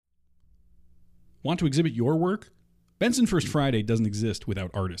Want to exhibit your work? Benson First Friday doesn't exist without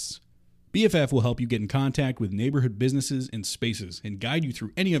artists. BFF will help you get in contact with neighborhood businesses and spaces and guide you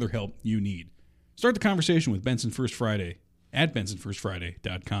through any other help you need. Start the conversation with Benson First Friday at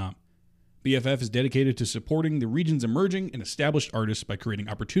bensonfirstfriday.com. BFF is dedicated to supporting the region's emerging and established artists by creating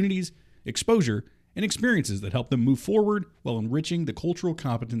opportunities, exposure, and experiences that help them move forward while enriching the cultural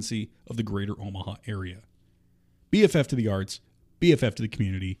competency of the greater Omaha area. BFF to the arts, BFF to the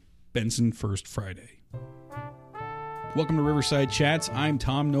community, Benson First Friday. Welcome to Riverside Chats. I'm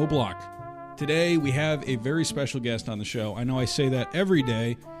Tom Knobloch. Today we have a very special guest on the show. I know I say that every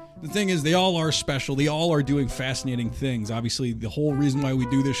day. The thing is, they all are special. They all are doing fascinating things. Obviously, the whole reason why we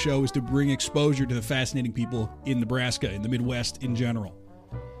do this show is to bring exposure to the fascinating people in Nebraska, in the Midwest in general.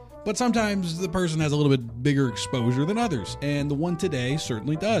 But sometimes the person has a little bit bigger exposure than others, and the one today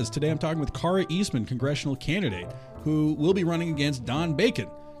certainly does. Today I'm talking with Kara Eastman, congressional candidate, who will be running against Don Bacon.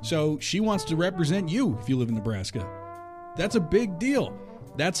 So she wants to represent you if you live in Nebraska. That's a big deal.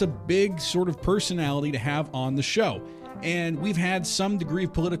 That's a big sort of personality to have on the show. And we've had some degree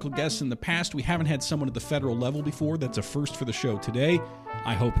of political guests in the past. We haven't had someone at the federal level before. That's a first for the show today.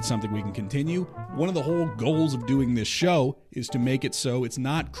 I hope it's something we can continue. One of the whole goals of doing this show is to make it so it's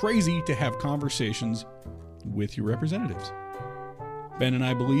not crazy to have conversations with your representatives. Ben and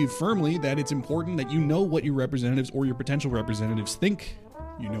I believe firmly that it's important that you know what your representatives or your potential representatives think.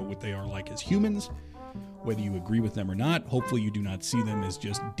 You know what they are like as humans, whether you agree with them or not. Hopefully you do not see them as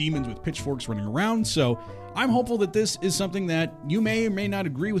just demons with pitchforks running around. So I'm hopeful that this is something that you may or may not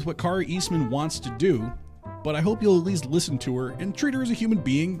agree with what Kara Eastman wants to do, but I hope you'll at least listen to her and treat her as a human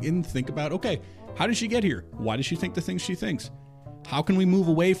being and think about, okay, how did she get here? Why does she think the things she thinks? How can we move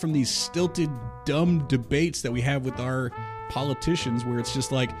away from these stilted, dumb debates that we have with our politicians where it's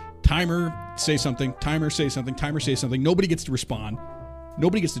just like, timer, say something, timer, say something, timer, say something. Nobody gets to respond.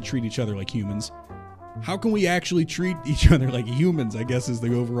 Nobody gets to treat each other like humans. How can we actually treat each other like humans, I guess, is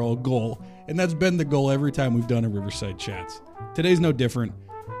the overall goal. And that's been the goal every time we've done a Riverside Chats. Today's no different.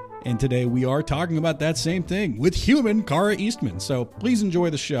 And today we are talking about that same thing with human Kara Eastman. So please enjoy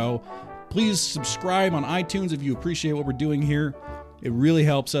the show. Please subscribe on iTunes if you appreciate what we're doing here. It really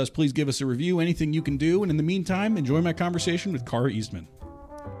helps us. Please give us a review, anything you can do. And in the meantime, enjoy my conversation with Kara Eastman.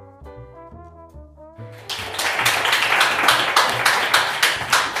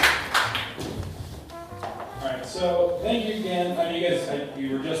 So, thank you again. I mean, you guys,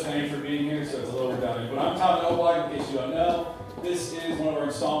 you were just thanked for being here, so it's a little redundant. But I'm Tom Knobloch, in case you don't know. This is one of our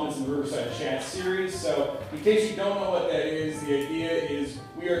installments in the Riverside Chat series. So, in case you don't know what that is, the idea is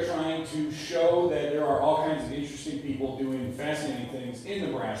we are trying to show that there are all kinds of interesting people doing fascinating things in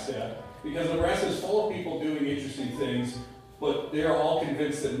Nebraska. Because Nebraska is full of people doing interesting things, but they're all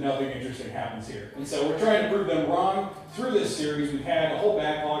convinced that nothing interesting happens here. And so we're trying to prove them wrong. Through this series, we've had a whole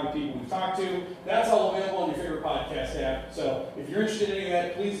backlog of people we've talked to. That's all available on your favorite podcast app. So if you're interested in any of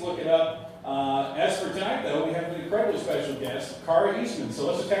that, please look it up. As for tonight, though, we have an incredibly special guest, Kara Eastman. So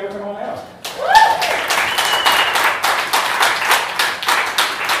let's just have her come on out.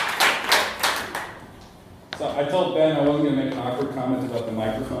 So I told Ben I wasn't going to make an awkward comment about the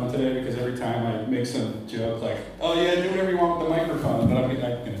microphone today because every time I make some joke like, oh yeah, do whatever you want with the microphone, but I'm going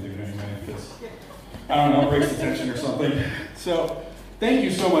to do it anyway because, I don't know, it breaks the tension or something. So thank you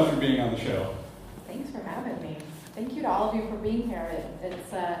so much for being on the show. Thanks for having me. Thank you to all of you for being here.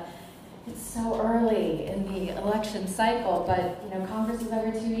 It's so early in the election cycle, but Congress is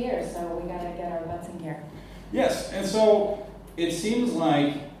every 2 years, so we got to get our butts in gear. Yes, and so it seems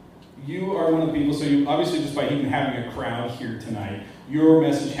like you are one of the people, so you obviously just by even having a crowd here tonight, your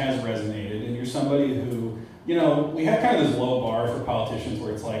message has resonated, and you're somebody who, we have kind of this low bar for politicians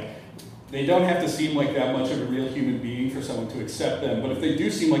where it's like, they don't have to seem like that much of a real human being for someone to accept them, but if they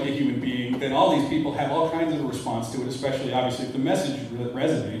do seem like a human being, then all these people have all kinds of a response to it, especially obviously if the message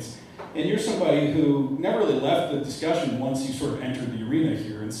resonates. And you're somebody who never really left the discussion once you sort of entered the arena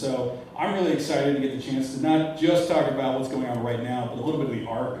here. And so I'm really excited to get the chance to not just talk about what's going on right now, but a little bit of the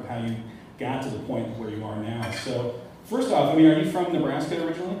arc of how you got to the point where you are now. So first off, are you from Nebraska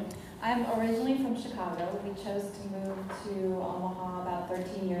originally? I'm originally from Chicago. We chose to move to Omaha about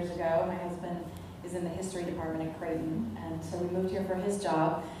 13 years ago. My husband is in the history department at Creighton, and so we moved here for his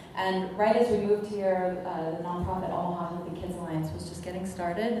job. And right as we moved here, the nonprofit Omaha Healthy Kids Alliance was just getting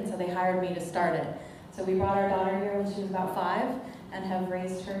started, and so they hired me to start it. So we brought our daughter here when she was about 5 and have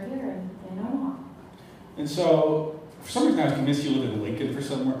raised her here in Omaha. And so, for some reason I was convinced you lived in Lincoln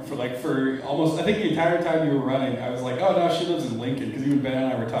for almost, I think the entire time you were running, I was like, oh no, she lives in Lincoln, because even Ben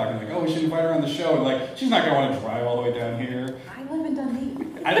and I were talking, like, oh, we should invite her on the show, and she's not going to want to drive all the way down here. I live in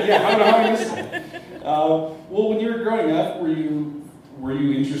Dundee. I don't know how I missed it. Well, when you were growing up, were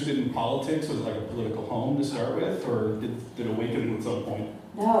you interested in politics? Was it like a political home to start with, or did it awaken at some point?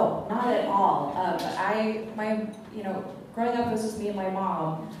 No, not at all. Growing up, it was just me and my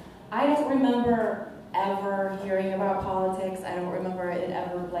mom. I don't remember ever hearing about politics. I don't remember it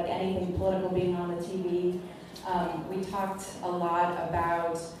ever, like anything political being on the TV. We talked a lot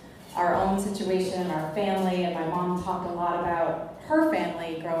about our own situation, our family, and my mom talked a lot about her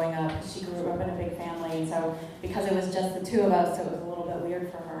family growing up. She grew up in a big family, and so because it was just the two of us, it was a little bit weird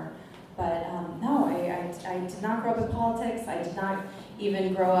for her. But no, I did not grow up in politics. I did not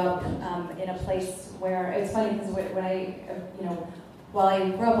even grow up in a place where, it's funny because when I, while I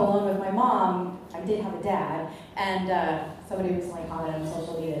grew up alone with my mom, I did have a dad, and somebody recently commented on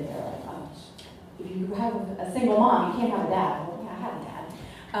social media, they're like, oh, if you have a single mom, you can't have a dad. Well, yeah, I had a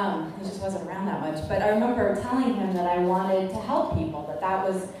dad. He just wasn't around that much. But I remember telling him that I wanted to help people, that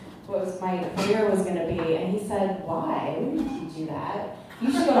was what my career was going to be. And he said, why? We didn't teach you that.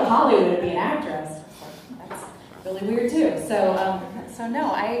 You should go to Hollywood and be an actress. That's really weird too. So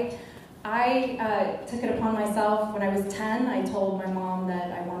no, I took it upon myself. When I was 10, I told my mom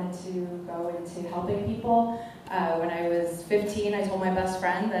that I wanted to go into helping people. When I was 15, I told my best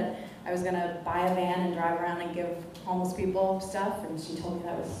friend that I was going to buy a van and drive around and give homeless people stuff, and she told me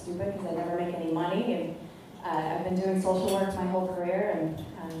that was stupid because I never make any money. And I've been doing social work my whole career, and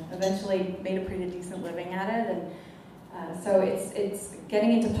eventually made a pretty decent living at it. And so it's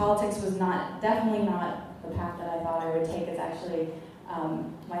getting into politics was definitely not the path that I thought I would take. It's actually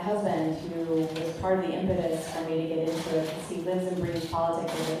my husband who was part of the impetus for me to get into it, because he lives and breathes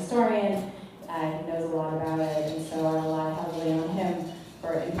politics as a historian. He knows a lot about it, and so I rely heavily on him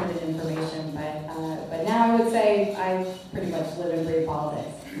for inputted information. But now I would say I pretty much live and breathe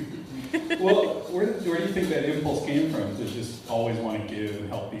politics. Well, where do you think that impulse came from, to just always want to give and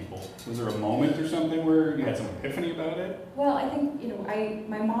help people? Was there a moment or something where you had some epiphany about it? Well, I think,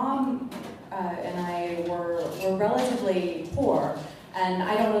 my mom and I were relatively poor, and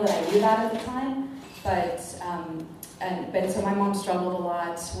I don't know that I knew that at the time, but so my mom struggled a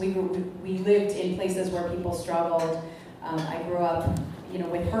lot. We lived in places where people struggled. I grew up,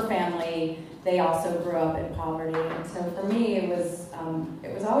 with her family. They also grew up in poverty, and so for me, it was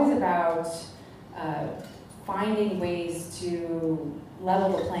always about finding ways to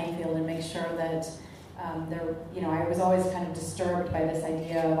level the playing field and make sure that I was always kind of disturbed by this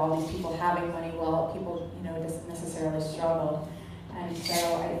idea of all these people having money while people, just necessarily struggled. And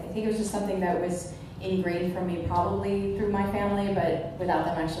so I think it was just something that was ingrained from me, probably through my family, but without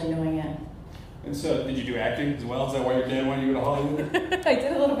them actually knowing it. And so, did you do acting as well? Is that why your dad wanted you to go to Hollywood? I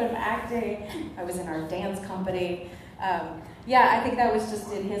did a little bit of acting. I was in our dance company. I think that was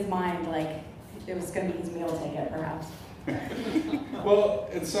just in his mind, like, it was going to be his meal ticket, perhaps. Well,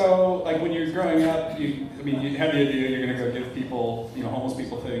 and so, like, when you're growing up, you have the idea you're going to go give people, homeless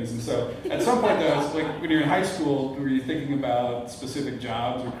people things. And so, at some point, though, it's like, when you're in high school, were you thinking about specific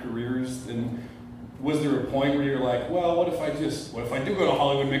jobs or careers? And was there a point where you're like, well, what if I do go to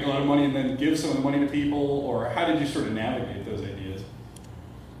Hollywood, make a lot of money, and then give some of the money to people? Or how did you sort of navigate those ideas?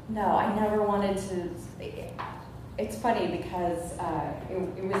 No, I never wanted to. It's funny because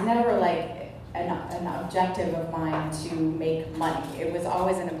it was never like an objective of mine to make money. It was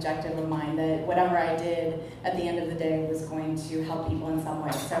always an objective of mine that whatever I did at the end of the day was going to help people in some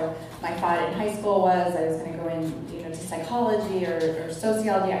way. So my thought in high school was I was going to go in, to psychology or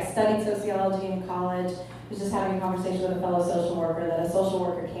sociology. I studied sociology in college. I was just having a conversation with a fellow social worker that a social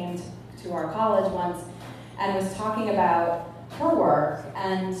worker came to our college once and was talking about her work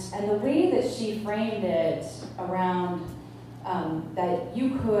and the way that she framed it around that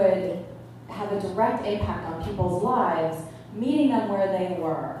you could have a direct impact on people's lives, meeting them where they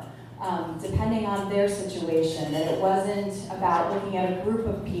were, depending on their situation, that it wasn't about looking at a group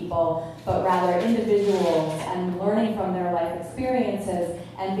of people, but rather individuals and learning from their life experiences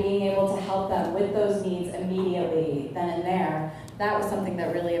and being able to help them with those needs immediately, then and there. That was something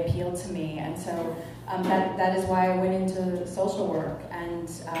that really appealed to me, and so that is why I went into social work, and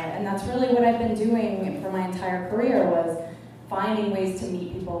that's really what I've been doing for my entire career, was finding ways to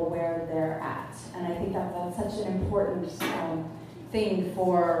meet people where they're at. And I think that's such an important thing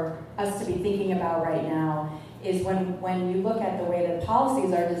for us to be thinking about right now, is when you look at the way that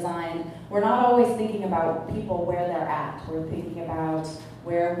policies are designed, we're not always thinking about people where they're at. We're thinking about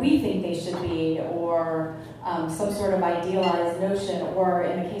where we think they should be, or some sort of idealized notion, or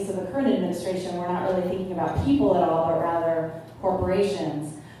in the case of the current administration, we're not really thinking about people at all, but rather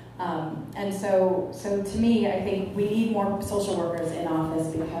corporations. And so to me, I think we need more social workers in office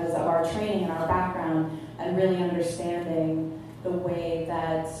because of our training and our background and really understanding the way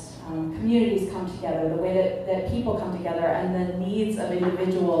that communities come together, the way that people come together, and the needs of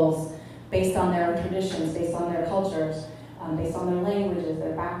individuals based on their traditions, based on their cultures, based on their languages,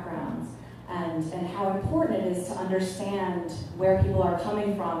 their backgrounds, and how important it is to understand where people are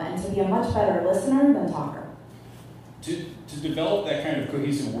coming from and to be a much better listener than talker. To develop that kind of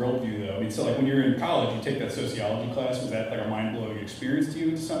cohesive worldview, though, I mean, so like when you're in college, you take that sociology class, was that like a mind-blowing experience to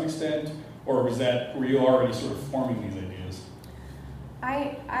you to some extent? Or were you already sort of forming these ideas?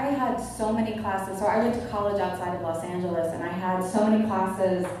 I had so many classes. So I went to college outside of Los Angeles, and I had so many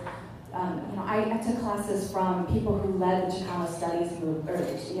classes. I took classes from people who led the Chicano studies movement, or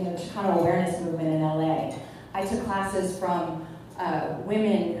Chicano awareness movement in LA. I took classes from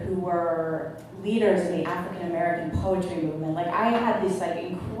women who were leaders in the African American poetry movement. Like, I had these like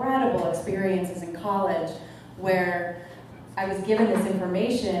incredible experiences in college where I was given this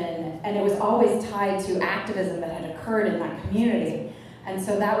information, and it was always tied to activism that had occurred in that community. And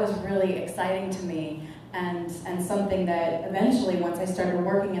so that was really exciting to me, and something that eventually, once I started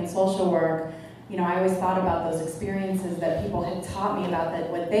working in social work, I always thought about those experiences that people had taught me about, that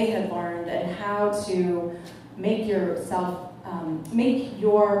what they had learned, and how to make yourself, make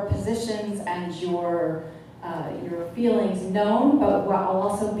your positions and your feelings known, but while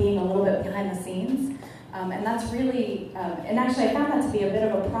also being a little bit behind the scenes. And that's really, and actually I found that to be a bit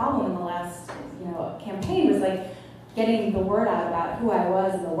of a problem in the last, campaign, was like getting the word out about who I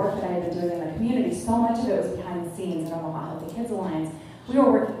was and the work that I had been doing in the community. So much of it was behind the scenes in Omaha Healthy Kids Alliance. We've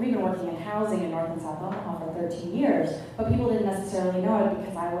been working in housing in North and South Omaha for 13 years, but people didn't necessarily know it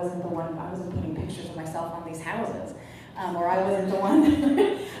because I wasn't putting pictures of myself on these houses. Or I wasn't the one,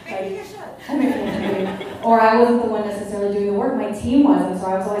 or I wasn't the one necessarily doing the work. My team was, and so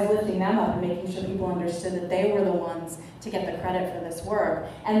I was always lifting them up and making sure people understood that they were the ones to get the credit for this work,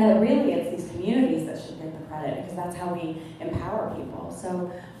 and that really it's these communities that should get the credit, because that's how we empower people.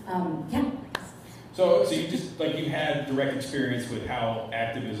 So, yeah. So you just, you had direct experience with how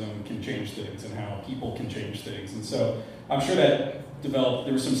activism can change things and how people can change things, and so I'm sure that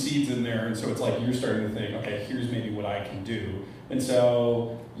there were some seeds in there, and so it's like you're starting to think, okay, here's maybe what I can do. And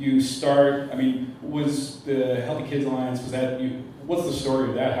so you start, was the Healthy Kids Alliance, what's the story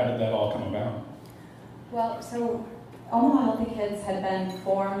of that? How did that all come about? Well, so Omaha Healthy Kids had been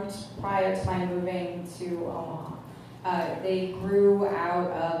formed prior to my moving to Omaha. They grew out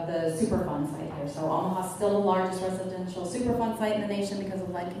of the Superfund site here. So Omaha is still the largest residential Superfund site in the nation because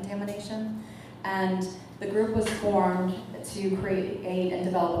of lead contamination. And the group was formed to create and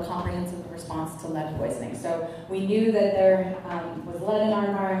develop a comprehensive response to lead poisoning. So we knew that there was lead in our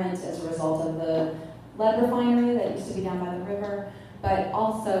environment as a result of the lead refinery that used to be down by the river, but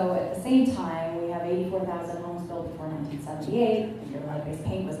also at the same time, we have 84,000 homes built before 1978, the year lead-based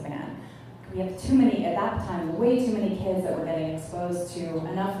paint was banned. We have at that time, way too many kids that were getting exposed to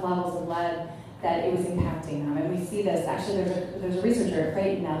enough levels of lead that it was impacting them. And we see this, actually there's a researcher at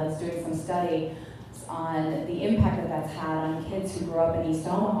Creighton now that's doing some study on the impact that's had on kids who grew up in East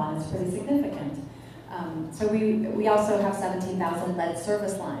Omaha, and it's pretty significant. So we also have 17,000 lead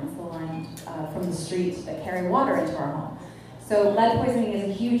service lines, the line from the street that carry water into our home. So lead poisoning is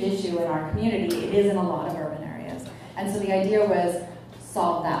a huge issue in our community. It is in a lot of urban areas. And so the idea was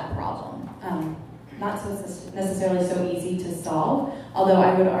solve that problem. Not so necessarily so easy to solve, although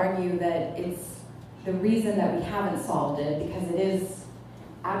I would argue that it's the reason that we haven't solved it, because it is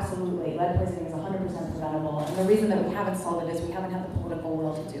absolutely, lead poisoning is 100% preventable, and the reason that we haven't solved it is we haven't had the political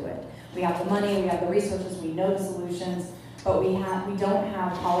will to do it. We have the money, we have the resources, we know the solutions, but we don't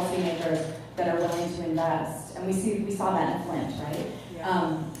have policymakers that are willing to invest. And we saw that in Flint, right?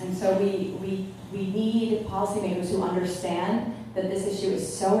 Yeah. And so we need policymakers who understand that this issue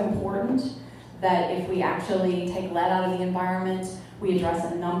is so important that if we actually take lead out of the environment, we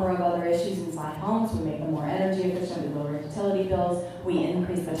address a number of other issues inside homes. We make them more energy efficient, we lower utility bills, we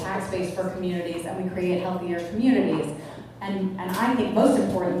increase the tax base for communities, and we create healthier communities. And I think most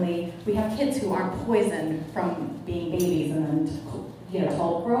importantly, we have kids who aren't poisoned from being babies and then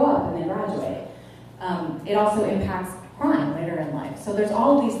told grow up and then graduate. It also impacts crime later in life. So there's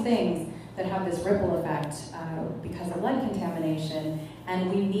all these things that have this ripple effect because of lead contamination,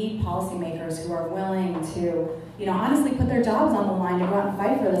 and we need policymakers who are willing to, honestly put their jobs on the line to go out and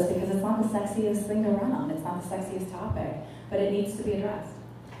fight for this, because it's not the sexiest thing to run on. It's not the sexiest topic, but it needs to be addressed.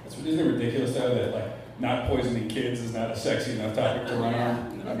 Isn't it ridiculous though that not poisoning kids is not a sexy enough topic to run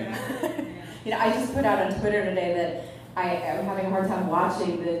on? I just put out on Twitter today that I'm having a hard time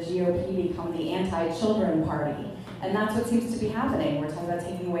watching the GOP become the anti-children party. And that's what seems to be happening. We're talking about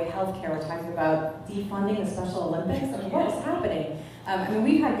taking away health healthcare, we're talking about defunding the Special Olympics. I mean, what is happening?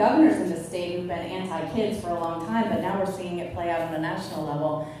 We've had governors in this state who've been anti-kids for a long time, but now we're seeing it play out on a national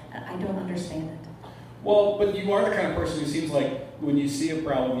level. I don't understand it. Well, but you are the kind of person who seems like when you see a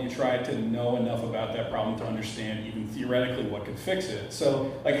problem, you try to know enough about that problem to understand even theoretically what could fix it.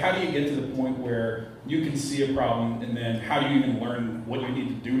 So, like, how do you get to the point where you can see a problem, and then how do you even learn what you need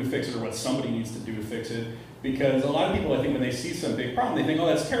to do to fix it or what somebody needs to do to fix it? Because a lot of people, I think, when they see some big problem, they think, oh,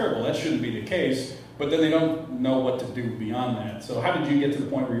 that's terrible, that shouldn't be the case, but then they don't know what to do beyond that. So how did you get to the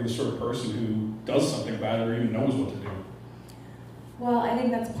point where you're the sort of person who does something about it or even knows what to do? Well, I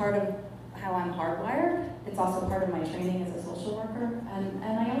think that's part of how I'm hardwired. It's also part of my training as a social worker. And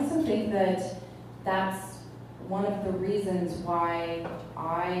I also think that that's one of the reasons why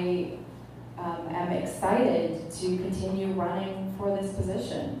I am excited to continue running for this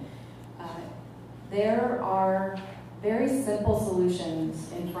position. There are very simple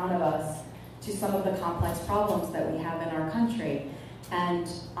solutions in front of us to some of the complex problems that we have in our country. And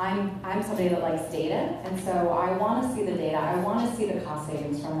I'm somebody that likes data, and so I want to see the data. I want to see the cost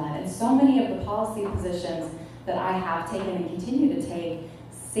savings from that. And so many of the policy positions that I have taken and continue to take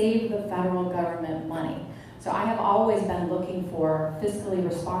save the federal government money. So I have always been looking for fiscally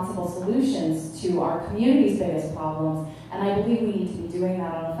responsible solutions to our community's biggest problems, and I believe we need to be doing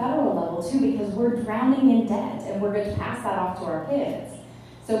that on a federal level too, because we're drowning in debt, and we're going to pass that off to our kids.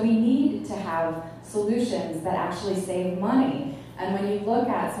 So we need to have solutions that actually save money. And when you look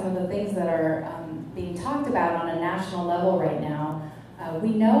at some of the things that are being talked about on a national level right now, we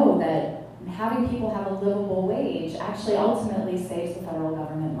know that having people have a livable wage actually ultimately saves the federal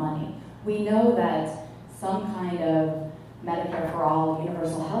government money. We know that some kind of Medicare for All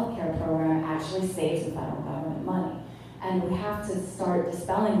universal health care program actually saves the federal government money. And we have to start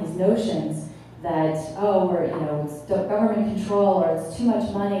dispelling these notions that, it's government control or it's too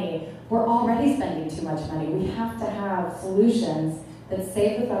much money. We're already spending too much money. We have to have solutions that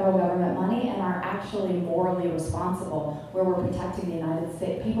save the federal government money and are actually morally responsible, where we're protecting the United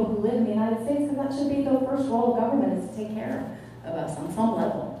States, people who live in the United States, because that should be the first role of government, is to take care of us on some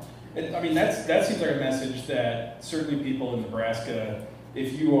level. That seems like a message that certainly people in Nebraska,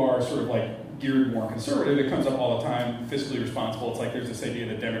 if you are sort of like geared more conservative, it comes up all the time, fiscally responsible. It's like there's this idea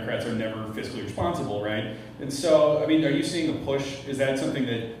that Democrats are never fiscally responsible, right? And so, are you seeing a push? Is that something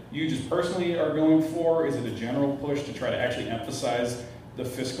that you just personally are going for? Is it a general push to try to actually emphasize the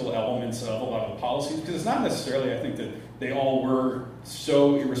fiscal elements of a lot of the policies? Because it's not necessarily, I think, that they all were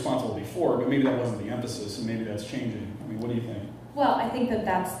so irresponsible before, but maybe that wasn't the emphasis, and maybe that's changing. What do you think? Well, I think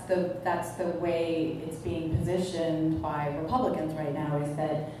that's the way it's being positioned by Republicans right now, is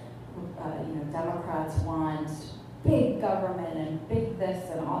that Democrats want big government and big this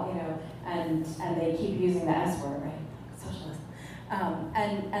and all, and they keep using the S word, right? Socialist.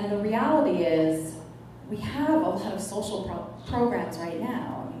 And the reality is we have a lot of social programs right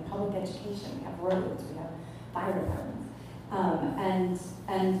now. Public education, we have roads, we have fire departments,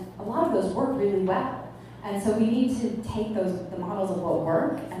 and a lot of those work really well. And so we need to take the models of what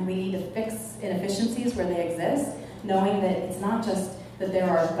work, and we need to fix inefficiencies where they exist, knowing that it's not just that there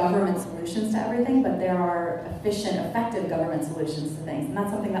are government solutions to everything, but there are efficient, effective government solutions to things. And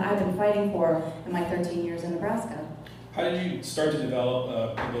that's something that I've been fighting for in my 13 years in Nebraska. How did you start to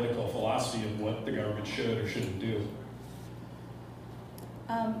develop a political philosophy of what the government should or shouldn't do?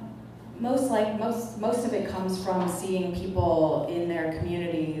 Most of it comes from seeing people in their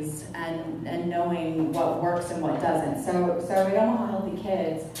communities and knowing what works and what doesn't. So at Omaha Healthy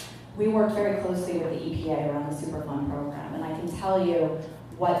Kids, we work very closely with the EPA around the Superfund program, and I can tell you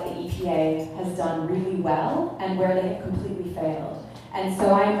what the EPA has done really well and where they have completely failed. And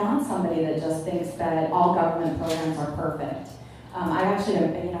so I'm not somebody that just thinks that all government programs are perfect. I actually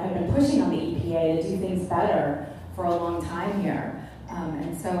have been pushing on the EPA to do things better for a long time here.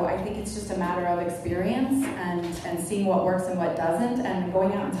 And so I think it's just a matter of experience and seeing what works and what doesn't, and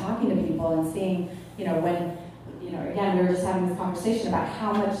going out and talking to people and seeing, again, we were just having this conversation about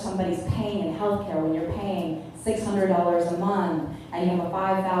how much somebody's paying in healthcare when you're paying $600 a month and you have a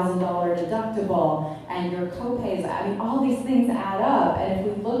 $5,000 deductible and your copays. All these things add up. And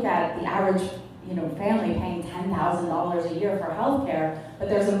if we look at the average, family paying $10,000 a year for healthcare, but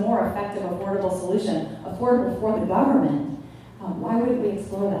there's a more effective, affordable solution, affordable for the government, why wouldn't we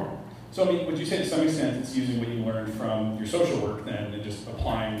explore that? So, would you say to some extent it's using what you learned from your social work then and just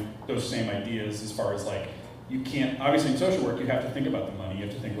applying those same ideas as far as you can't, obviously in social work you have to think about the money, you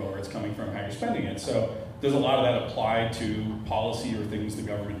have to think about where it's coming from, how you're spending it. So does a lot of that apply to policy or things the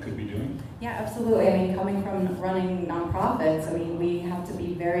government could be doing? Yeah, absolutely. Coming from running nonprofits, we have to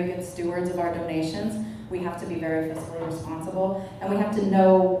be very good stewards of our donations, we have to be very fiscally responsible, and we have to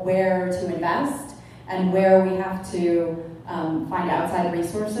know where to invest and where we have to find outside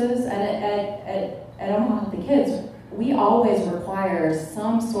resources. And at Omaha Healthy Kids, we always require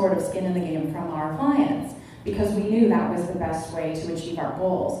some sort of skin in the game from our clients, because we knew that was the best way to achieve our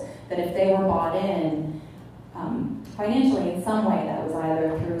goals. That if they were bought in financially in some way, that was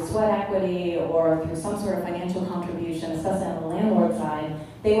either through sweat equity or through some sort of financial contribution, especially on the landlord side,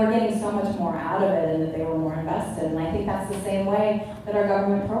 they were getting so much more out of it and that they were more invested. And I think that's the same way that our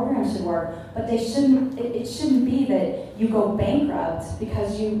government programs should work. But they shouldn't. It shouldn't be that you go bankrupt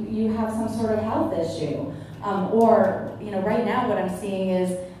because you have some sort of health issue. Or right now what I'm seeing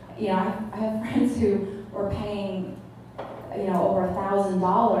is, I have friends who were paying over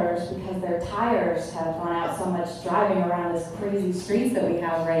 $1,000 because their tires have gone out so much driving around this crazy streets that we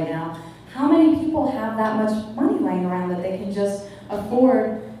have right now. How many people have that much money laying around that they can just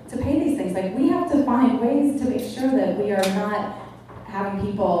afford to pay these things? Like, we have to find ways to make sure that we are not having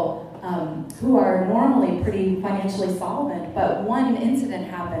people who are normally pretty financially solvent, but one incident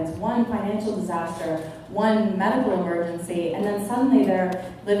happens, one financial disaster, one medical emergency, and then suddenly they're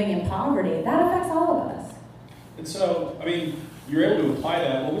living in poverty. That affects all of us. And so, you're able to apply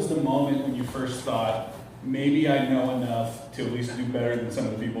that. What was the moment when you first thought, maybe I know enough to at least do better than some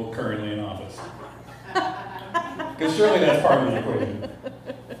of the people currently in office? Because surely that's part of the equation.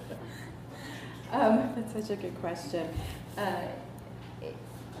 That's such a good question.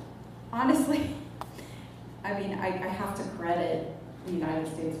 Honestly, I have to credit the United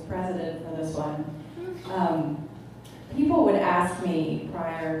States president for this one. People would ask me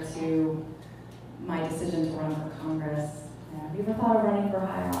prior to my decision to run for Congress, have you ever thought of running for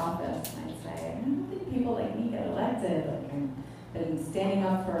higher office? And I'd say, I don't think people like me get elected. I've been standing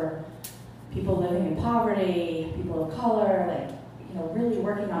up for people living in poverty, people of color, really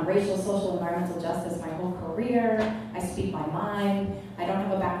working on racial, social, environmental justice my whole career. I speak my mind. I don't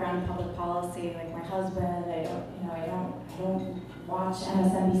have a background in public policy like my husband. I don't watch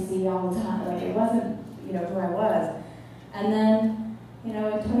MSNBC all the time. It wasn't, who I was. And then, in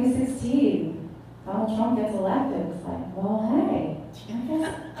 2016, Donald Trump gets elected. It's like, well, hey, I guess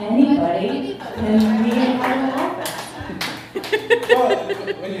anybody can be in public office. Well,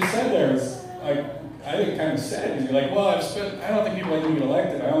 when you said there, was I think kind of sad, because you're like, well, I don't think people like me get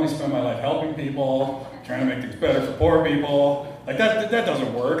elected. I only spend my life helping people, trying to make things better for poor people. That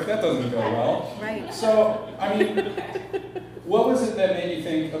doesn't work. That doesn't go well. Right. So, what was it that made you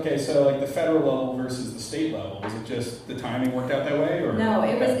think, okay, so the federal level versus the state level? Was it just the timing worked out that way, or? No,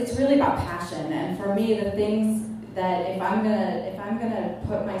 it's really about passion. And for me, the things that if I'm gonna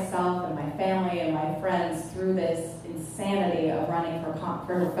put myself and my family and my friends through this insanity of running for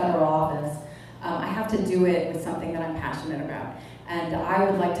federal office, I have to do it with something that I'm passionate about. And I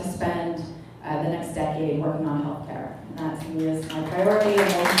would like to spend the next decade working on healthcare. And that to me is my priority,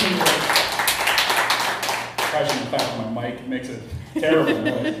 and will continue. Crashing the clap on my mic makes it terrible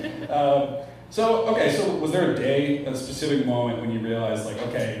noise. So was there a specific moment when you realized,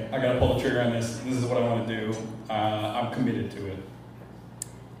 okay, I gotta pull the trigger on this. This is what I want to do. I'm committed to it.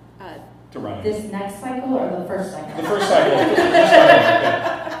 To run. This next cycle or the first cycle? The first cycle.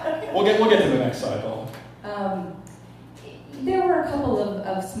 Yeah. We'll get to the next cycle. There were a couple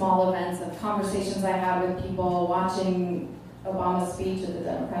of small events, of conversations I had with people, watching Obama's speech at the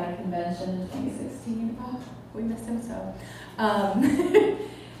Democratic Convention in 2016. Oh, we missed him so.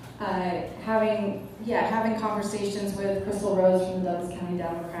 Having conversations with Crystal Rose from the Douglas County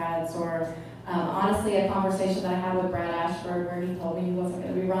Democrats, or honestly, a conversation that I had with Brad Ashford where he told me he wasn't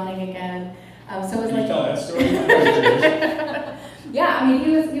going to be running again. So it was Can you tell that story? Yeah,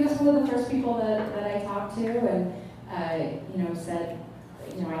 he was one of the first people that I talked to, and said,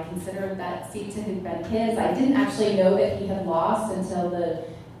 I considered that seat to have been his. I didn't actually know that he had lost until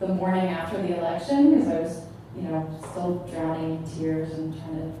the morning after the election, because I was, still drowning in tears and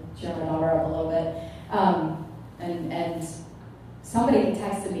trying to cheer my daughter up a little bit. And somebody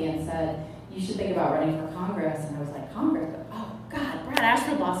texted me and said, you should think about running for Congress. And I was like, Congress? Oh, God, Brad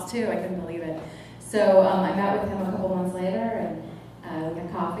Ashford lost too. I couldn't believe it. So I met with him a couple months later, and we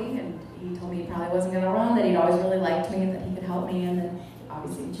got coffee, and he told me he probably wasn't going to run, that he'd always really liked me, and that he could help me, and then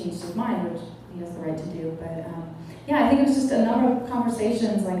obviously he changed his mind, which he has the right to do. But I think it was just a number of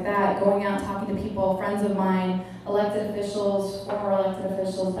conversations like that, going out, talking to people, friends of mine, elected officials, former elected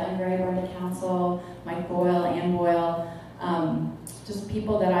officials, Ben Gray, Brenda Council, Mike Boyle, Ann Boyle, just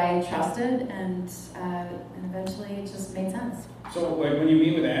people that I trusted, and eventually it just made sense. So when you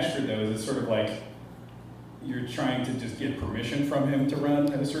meet with Ashford, though, is it sort of like you're trying to just get permission from him to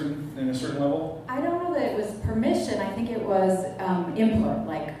run at a certain level? I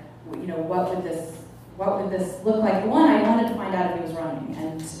what would what would this look like? One, I wanted to find out if he was running,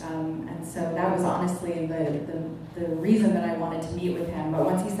 and so that was honestly the reason that I wanted to meet with him. But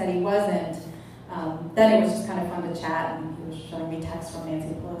once he said he wasn't, then it was just kind of fun to chat, and he was showing me texts from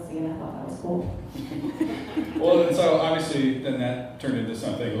Nancy Pelosi, and I thought that was cool. Well, and so obviously then that turned into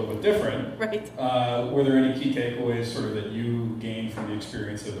something a little bit different. Right. Were there any key takeaways sort of that you gained from the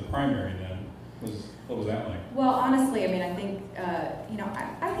experience of the primary then? What was that like? Well, honestly, I mean, I think,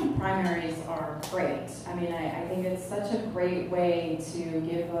 I think primaries are great. I mean, I think it's such a great way to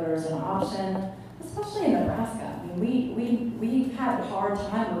give voters an option, especially in Nebraska. I mean, we've had a hard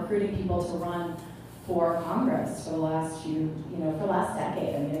time recruiting people to run for Congress for the last for the last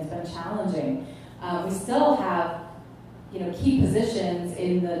decade. I mean, it's been challenging. We still have, key positions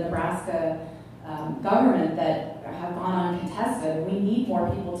in the Nebraska government that have gone uncontested. We need more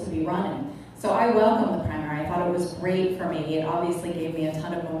people to be running. So I welcome the primary. I thought it was great for me. It obviously gave me a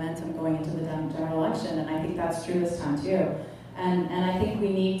ton of momentum going into the general election, and I think that's true this time too. And I think we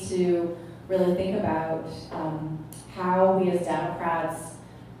need to really think about how we as Democrats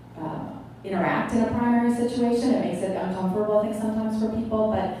interact in a primary situation. It makes it uncomfortable, I think, sometimes for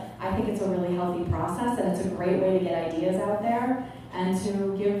people, but I think it's a really healthy process, and it's a great way to get ideas out there and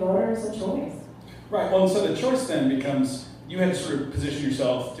to give voters a choice. Right. Well, and so the choice then becomes, you had to sort of position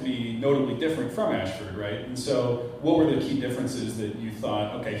yourself to be notably different from Ashford, right? And so what were the key differences that you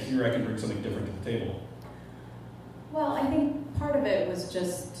thought, okay, here I can bring something different to the table? Well, I think part of it was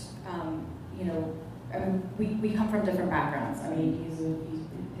just, we come from different backgrounds. I mean,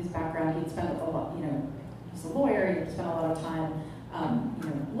 his background, he'd spent a lot, he's a lawyer, he'd spent a lot of time,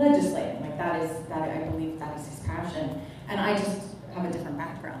 legislating. Like that I believe that is his passion. And I just have a different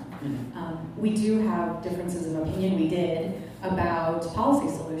background. Mm-hmm. We do have differences of opinion, we did, about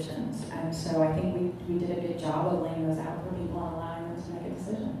policy solutions. And so I think we did a good job of laying those out for people and allowing them to make a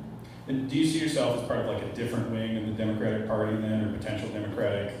decision. And do you see yourself as part of like a different wing in the Democratic Party then, or potential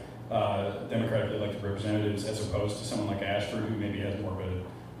democratically elected representatives, as opposed to someone like Ashford, who maybe has more of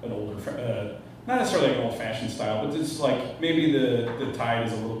an older, not necessarily like an old-fashioned style, but it's like maybe the tide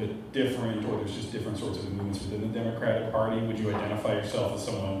is a little bit different, or there's just different sorts of movements within the Democratic Party? Would you identify yourself as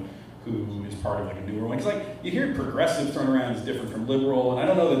someone who is part of like a newer one? Because like you hear progressive thrown around as different from liberal, and I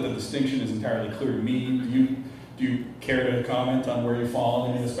don't know that the distinction is entirely clear to me. Do you care to comment on where you fall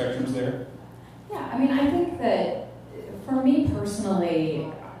in any of the spectrums there? Yeah, I mean, I think that for me personally,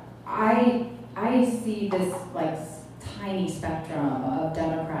 I see this like tiny spectrum of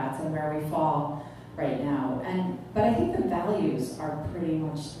Democrats and where we fall right now. But I think the values are pretty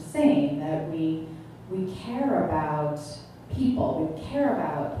much the same, that we care about people. We care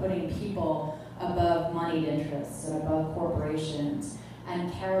about putting people above moneyed interests and above corporations,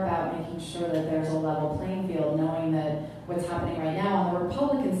 and care about making sure that there's a level playing field, knowing that what's happening right now on the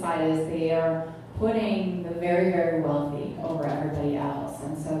Republican side is they are putting the very, very wealthy over everybody else.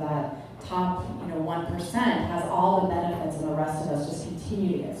 And so that top 1% has all the benefits, and the rest of us just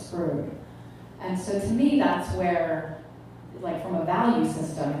continue to get screwed. And so to me, that's where, like from a value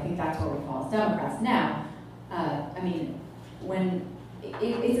system, I think that's where we fall as Democrats. Now, when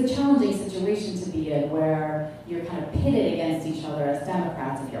it's a challenging situation to be in, where you're kind of pitted against each other as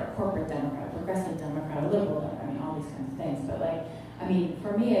Democrats, if you're a corporate Democrat, a progressive Democrat, a liberal Democrat, all these kinds of things. But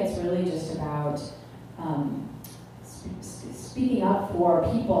for me, it's really just about speaking up for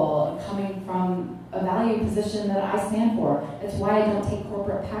people, coming from a value position that I stand for. That's why I don't take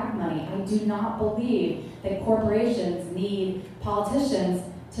corporate PAC money. I do not believe that corporations need politicians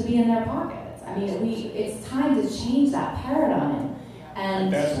to be in their pockets. I mean, it's time to change that paradigm.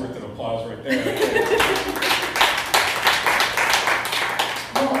 And that's worth an applause right there.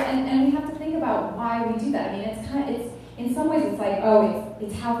 Well, and we have to think about why we do that. I mean, it's in some ways it's like,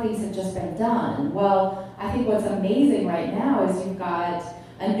 it's how things have just been done. Well, I think what's amazing right now is you've got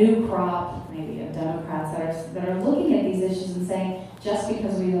a new crop, maybe of Democrats that are looking at these issues and saying, just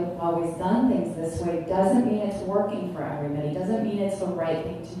because we have always done things this way doesn't mean it's working for everybody, doesn't mean it's the right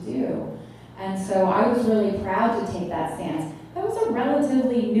thing to do. And so I was really proud to take that stance. That was a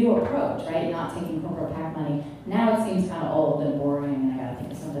relatively new approach, right? Not taking corporate PAC money. Now it seems kind of old and boring, and I gotta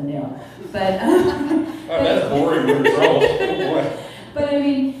think of something new. But that's boring. We're in trouble. But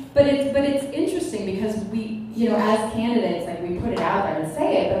it's interesting because we, as candidates, like we put it out there and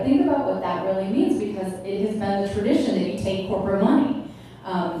say it. But think about what that really means, because it has been the tradition that you take corporate money,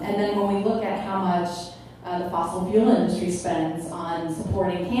 and then when we look at how much the fossil fuel industry spends on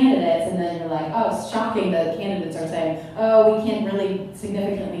supporting candidates, and then you're like, oh, it's shocking that candidates are saying, oh, we can't really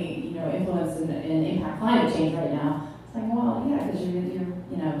significantly, influence and impact climate change right now. It's like, well, yeah, because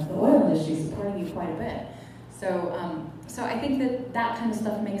the oil industry is supporting you quite a bit. So I think that kind of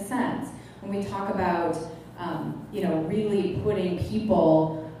stuff makes sense. when we talk about, really putting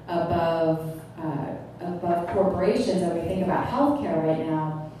people above corporations, and we think about healthcare right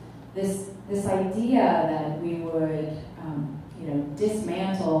now, this idea that we would,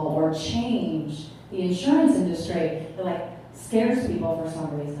 dismantle or change the insurance industry, it scares people for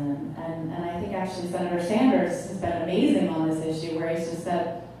some reason. And I think actually Senator Sanders has been amazing on this issue, where he's just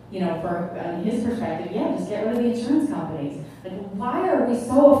said, from his perspective, just get rid of the insurance companies. Why are we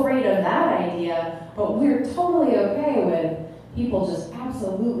so afraid of that idea, but we're totally okay with people just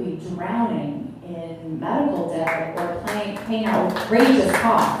absolutely drowning in medical debt or paying outrageous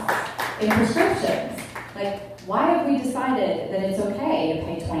costs in prescriptions? Why have we decided that it's okay to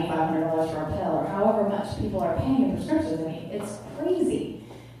pay $2,500 for a pill, or however much people are paying in prescriptions? I mean, it's crazy.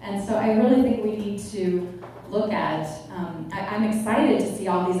 And so I really think we need to look at, I'm excited to see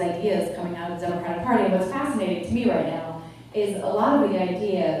all these ideas coming out of the Democratic Party. And what's fascinating to me right now is a lot of the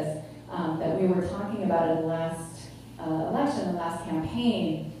ideas that we were talking about in the last election, the last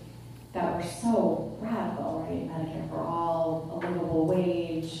campaign, that were so radical, right? Medicare for all, a livable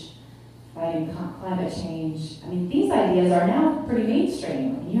wage, fighting climate change. I mean, these ideas are now pretty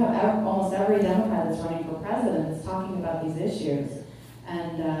mainstream. You have almost every Democrat that's running for president is talking about these issues.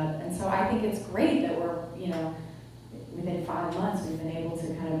 And so I think it's great that we're, within 5 months we've been able to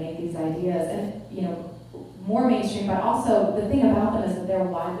kind of make these ideas and, more mainstream, but also the thing about them is that they're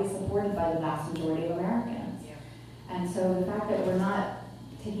widely supported by the vast majority of Americans. Yeah. And so the fact that we're not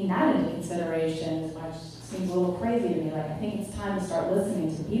taking that into consideration as much seems a little crazy to me. I think it's time to start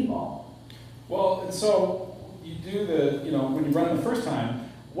listening to people. Well, and so you do when you run it the first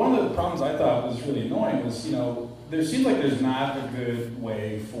time, one of the problems I thought was really annoying was, there seems like there's not a good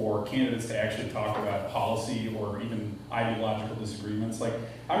way for candidates to actually talk about policy or even ideological disagreements. I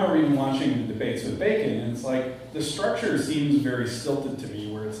remember even watching the debates with Bacon, and it's the structure seems very stilted to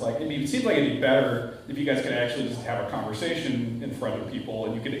me, where it's it seems like it'd be better if you guys could actually just have a conversation in front of people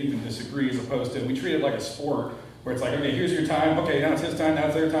and you could even disagree, as opposed to, we treat it like a sport, where it's okay, here's your time, okay, now it's his time, now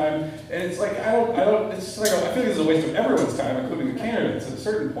it's their time. And it's I feel like this is a waste of everyone's time, including the candidates at a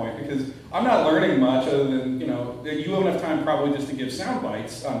certain point, because I'm not learning much other than, you have enough time probably just to give sound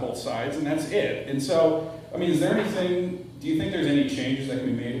bites on both sides, and that's it. And so, is there anything, do you think there's any changes that can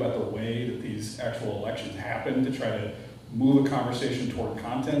be made about the way that these actual elections happen to try to move a conversation toward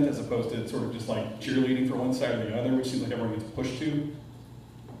content, as opposed to sort of just cheerleading for one side or the other, which seems like everyone gets pushed to?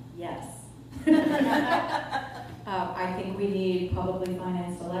 Yes. I think we need publicly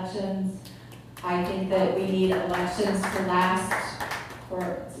financed elections. I think that we need elections to last,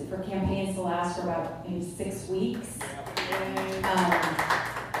 for campaigns to last for about maybe 6 weeks.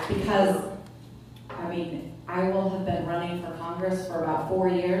 Because, I will have been running for Congress for about 4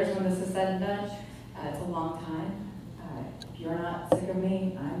 years when this is said and done. It's a long time. If you're not sick of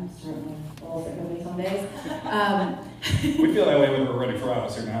me, I'm certainly a little sick of me some days. We feel that way when we're running for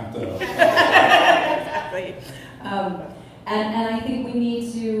office or not, though. Exactly. And I think we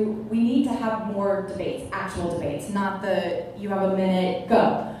need to have more debates, actual debates, not the you have a minute,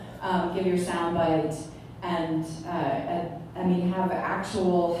 go, give your sound bite, and have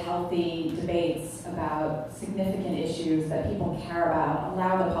actual healthy debates about significant issues that people care about,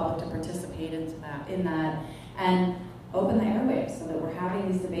 allow the public to participate in that, and open the airwaves so that we're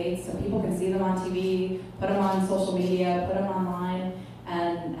having these debates so people can see them on TV, put them on social media, put them online,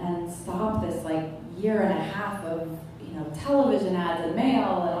 and stop this year and a half of television ads and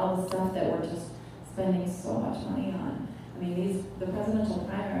mail and all the stuff that we're just spending so much money on. The presidential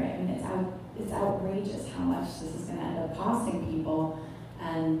primary, it's outrageous how much this is going to end up costing people,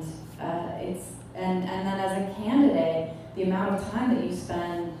 and then as a candidate, the amount of time that you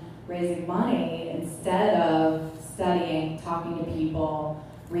spend raising money instead of studying, talking to people,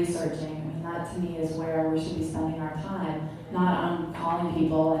 researching, that to me is where we should be spending our time, not on calling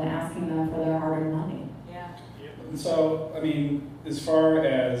people and asking them for their hard-earned money. Yeah. And so, as far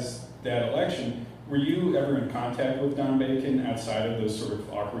as that election, were you ever in contact with Don Bacon outside of those sort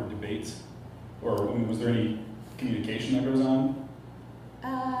of awkward debates? Or was there any communication that goes on?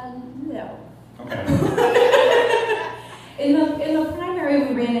 No. Okay. In the primary,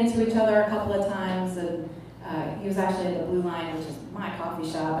 we ran into each other a couple of times, and he was actually at the Blue Line, which is my coffee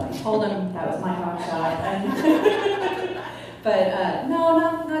shop, and I told him that was my coffee shop. And but no,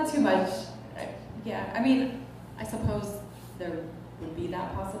 not too much. I suppose there would be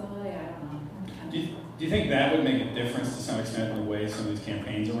that possibility. I don't know. Do you think that would make a difference to some extent in the way some of these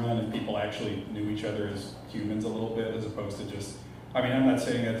campaigns are run, if people actually knew each other as humans a little bit, as opposed to just, I'm not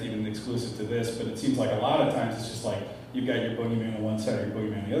saying that's even exclusive to this, but it seems like a lot of times it's just you've got your boogeyman on one side or your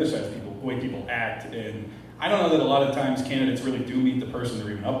boogeyman on the other side, the way people act, and I don't know that a lot of times candidates really do meet the person they're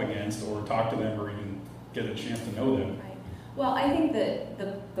even up against or talk to them or even get a chance to know them. Right. Well, I think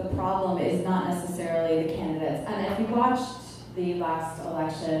that the problem is not necessarily the candidates. And if you watched the last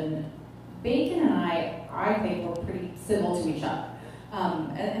election, Bacon and I think, were pretty civil to each other.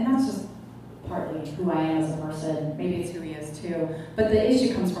 And that's just partly who I am as a person. Maybe it's who he is too. But the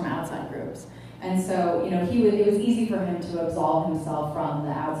issue comes from outside groups. And so, it was easy for him to absolve himself from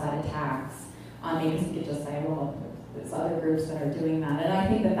the outside attacks on me because he could just say, well, there's other groups that are doing that. And I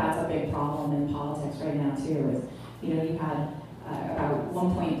think that that's a big problem in politics right now too, is, you had about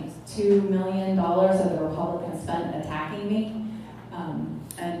 $1.2 million that the Republicans spent attacking me.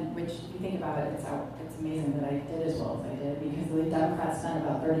 And which, if you think about it, it's amazing that I did as well as I did, because the Democrats spent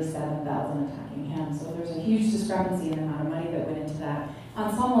about $37,000 attacking him. So there's a huge discrepancy in the amount of money that went into that.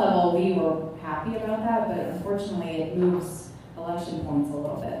 On some level, we were happy about that, but unfortunately, it moves election points a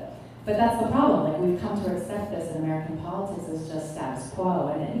little bit. But that's the problem. Like, we've come to accept this in American politics as just status quo,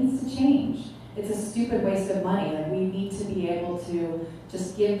 and it needs to change. It's a stupid waste of money. Like, we need to be able to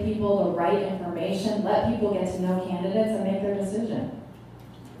just give people the right information, let people get to know candidates, and make their decision.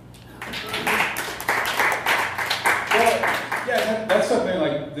 Yeah, that's something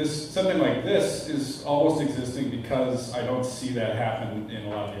like this. Something like this is almost existing because I don't see that happen in a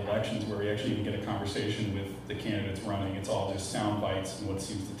lot of the elections where you actually even get a conversation with the candidates running. It's all just sound bites and what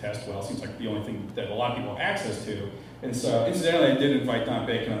seems to test well. It seems like the only thing that a lot of people have access to. And so, incidentally, I did invite Don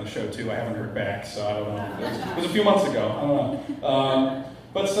Bacon on the show too. I haven't heard back, so I don't know. It was a few months ago. I don't know.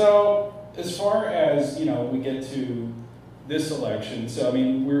 But so, as far as we get to this election, so I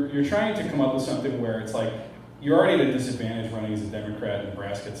mean, you're trying to come up with something where it's like, you're already at a disadvantage running as a Democrat in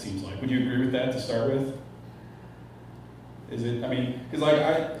Nebraska, it seems like. Would you agree with that to start with? Is it, because like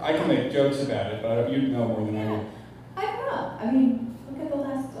I can make jokes about it, but you know more than I do. I don't know. I mean, look at the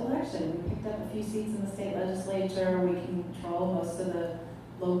last election. We picked up a few seats in the state legislature. We control most of the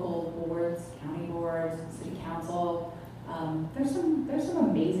local boards, county boards, city council. There's some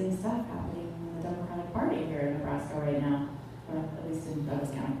amazing stuff happening in the Democratic Party here in Nebraska right now, or at least in Douglas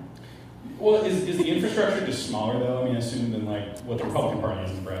County. Well, is the infrastructure just smaller though? I assume than like what the Republican Party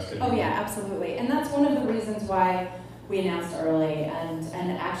is in Nebraska. Oh yeah, absolutely. And that's one of the reasons why we announced early.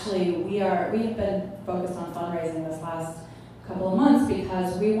 And actually we have been focused on fundraising this last couple of months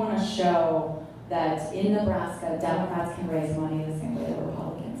because we want to show that in Nebraska, Democrats can raise money the same way that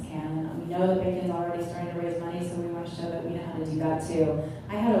Republicans can. And we know that Bacon's already starting to raise money, so we want to show that we know how to do that too.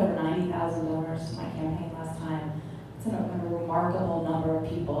 I had over 90,000 donors to my campaign last time. It's a remarkable number of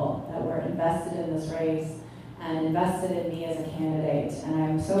people that were invested in this race and invested in me as a candidate, and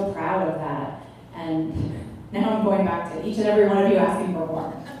I'm so proud of that. And now I'm going back to each and every one of you asking for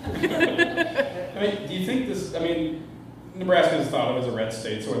more. Do you think this, Nebraska is thought of as a red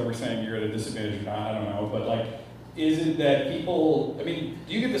state, so whether we're saying you're at a disadvantage or not, I don't know, but like, is it that people, do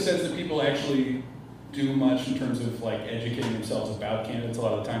you get the sense that people actually do much in terms of like educating themselves about candidates a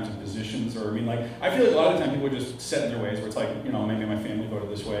lot of the times in positions, or I feel like a lot of the time people are just set in their ways where it's like, maybe my family voted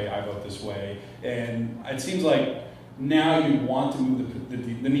this way, I vote this way, and it seems like now you want to move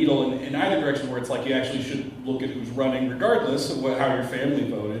the needle in either direction where it's like you actually should look at who's running regardless of how your family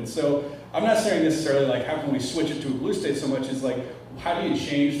voted. So I'm not saying necessarily like how can we switch it to a blue state so much as like how do you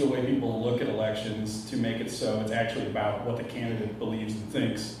change the way people look at elections to make it so it's actually about what the candidate believes and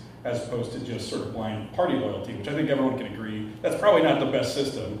thinks, as opposed to just sort of blind party loyalty, which I think everyone can agree, that's probably not the best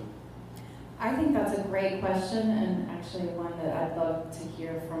system. I think that's a great question, and actually one that I'd love to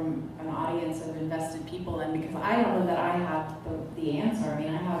hear from an audience of invested people in, because I don't know that I have the answer. I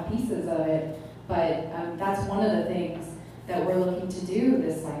have pieces of it, but that's one of the things that we're looking to do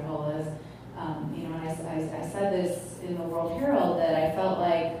this cycle is, and I said this in the World Herald, that I felt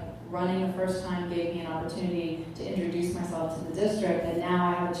like running the first time gave me an opportunity to introduce myself to the district, and now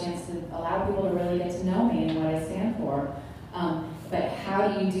I have a chance to allow people to really get to know me and what I stand for. But how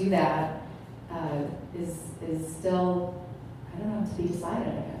do you do that is still, I don't know, to be decided,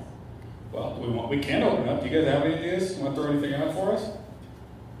 I guess. Well, we can open up. Do you guys have any ideas? You want to throw anything out for us?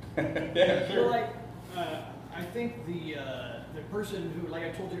 Yeah, sure. Well, I think the person who, like I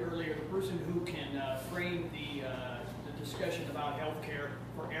told you earlier, the person who can frame the discussion about health care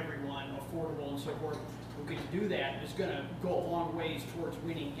for everyone, affordable and so forth, who can do that is going to go a long ways towards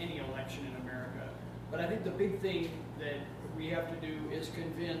winning any election in America. But I think the big thing that we have to do is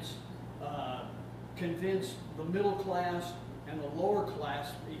convince the middle class and the lower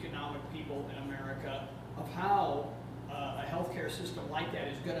class economic people in America of how a healthcare system like that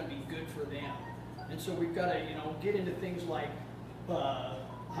is going to be good for them. And so we've got to, get into things like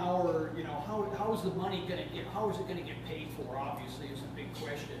how is the money going to get, how is it going to get paid for, obviously, is a big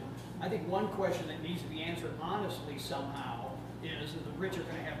question. I think one question that needs to be answered honestly somehow is that the rich are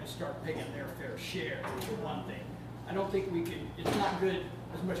going to have to start paying their fair share, for one thing. I don't think we can, it's not good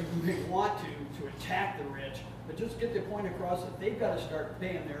as much as we may want to attack the rich, but just get the point across that they've got to start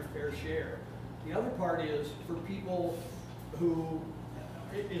paying their fair share. The other part is for people who,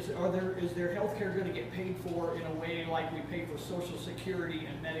 is their health care going to get paid for in a way like we pay for Social Security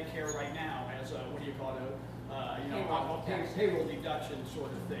and Medicare right now as a, what do you call it, payroll deduction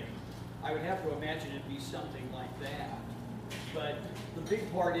sort of thing. I would have to imagine it'd be something like that. But the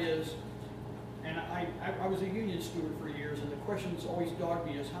big part is, and I was a union steward for years, and the question that's always dogged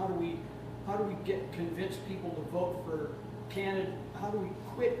me is how do we convince people to vote for candidates? How do we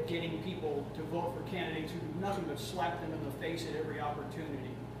quit getting people to vote for candidates who do nothing but slap them in the face at every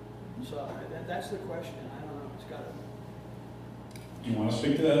opportunity? So that's the question. I don't know. It's got to. Do you want to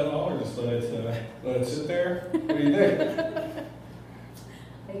speak to that at all, or just let it sit there? What do you think?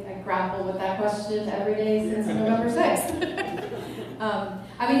 I grapple with that question every day since November 6th.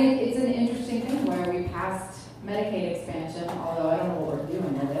 I mean, it's an interesting thing where we passed Medicaid expansion, although I don't know what we're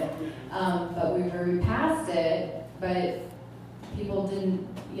doing with it. But we passed it, but people didn't,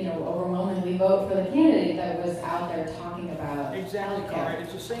 overwhelmingly vote for the candidate that was out there talking about exactly healthcare. right.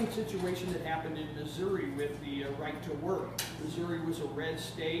 It's the same situation that happened in Missouri with the right to work. Missouri was a red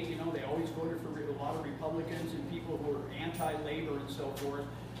state. They always voted for a lot of Republicans and people who were anti-labor and so forth.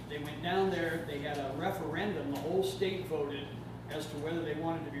 They went down there. They had a referendum. The whole state voted as to whether they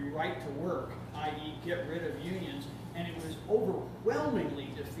wanted to be right to work, i.e. get rid of unions, and it was overwhelmingly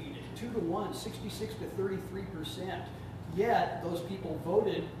defeated, 2-1, 66 to 33%. Yet those people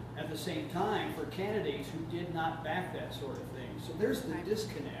voted at the same time for candidates who did not back that sort of thing. So there's the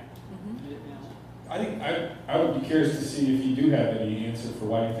disconnect. I think I would be curious to see if you do have any answer for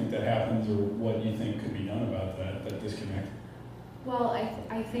why you think that happens, or what you think could be done about that disconnect. Well,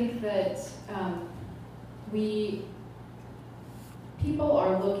 I think that people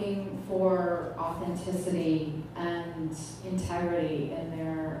are looking for authenticity and integrity in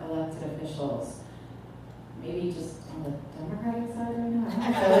their elected officials. Maybe just on the Democratic side right now.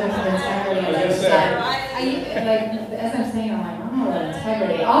 I don't know if integrity on the other side. As I'm saying, I'm like, I don't know about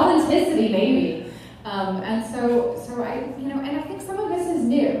integrity. Authenticity, maybe. And so I, and I think some of this is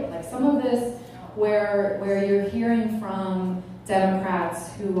new. Like some of this where you're hearing from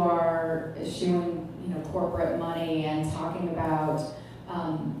Democrats who are eschewing, corporate money and talking about,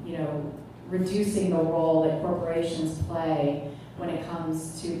 reducing the role that corporations play when it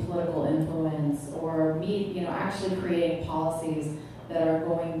comes to political influence, or actually creating policies that are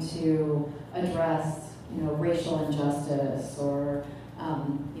going to address, racial injustice, or,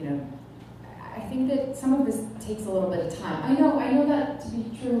 I think that some of this takes a little bit of time. I know that to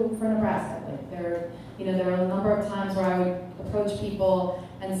be true for Nebraska. Like there are a number of times where I would approach people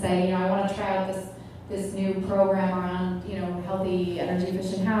and say, I want to try out this new program around, healthy, energy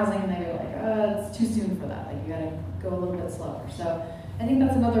efficient housing, and they go like, it's too soon for that. Like you got to go a little bit slower. So I think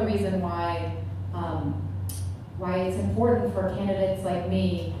that's another reason why it's important for candidates like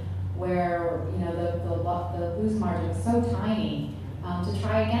me, where the lose margin is so tiny, to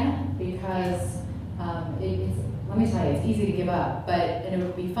try again, because it's, let me tell you, it's easy to give up, and it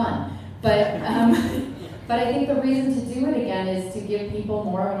would be fun. But I think the reason to do it again is to give people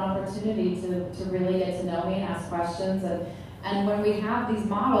more of an opportunity to really get to know me and ask questions. And when we have these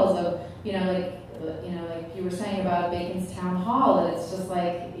models of, like you were saying about Bacon's Town Hall, it's just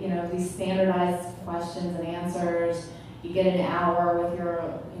like, these standardized questions and answers. You get an hour with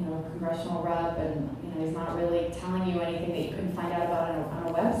your, congressional rep, and, he's not really telling you anything that you couldn't find out about on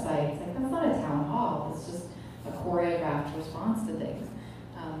a website. It's like, that's not a town hall. It's just a choreographed response to things.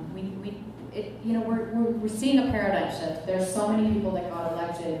 We're seeing a paradigm shift. There's so many people that got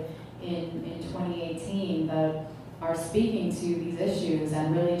elected in 2018 that are speaking to these issues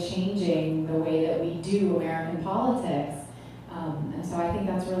and really changing the way that we do American politics. And so I think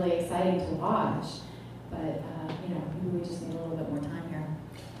that's really exciting to watch. But, maybe we just need a little bit more time here.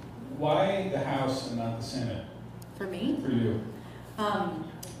 Why the House and not the Senate? For me? For you?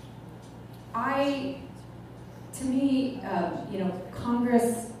 To me,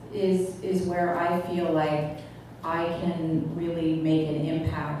 Congress is where I feel like I can really make an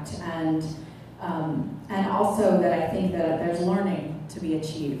impact, and also that I think that there's learning to be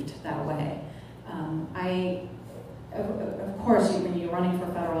achieved that way. Of course, when you're running for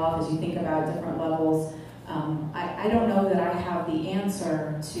federal office, you think about different levels. I don't know that I have the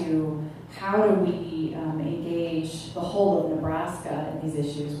answer to how do we engage the whole of Nebraska in these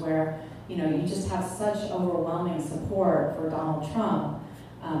issues, where you just have such overwhelming support for Donald Trump.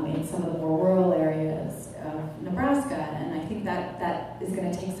 in some of the more rural areas of Nebraska. And I think that is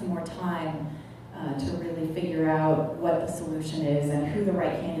going to take some more time to really figure out what the solution is and who the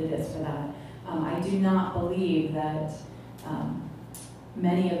right candidate is for that. I do not believe that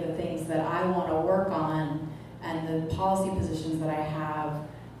many of the things that I want to work on and the policy positions that I have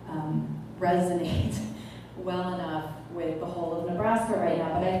resonate well enough with the whole of Nebraska right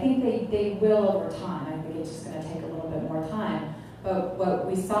now, but I think they will over time. I think it's just going to take a little bit more time. But what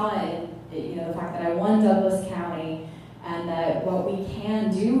we saw in the fact that I won Douglas County, and that what we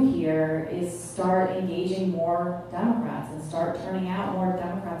can do here is start engaging more Democrats and start turning out more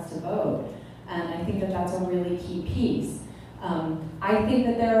Democrats to vote. And I think that that's a really key piece. I think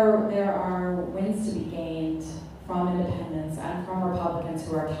that there are wins to be gained from independents and from Republicans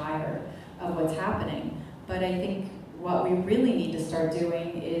who are tired of what's happening. But I think what we really need to start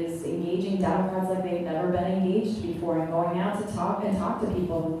doing is engaging Democrats like they've never been engaged before, and going out to talk to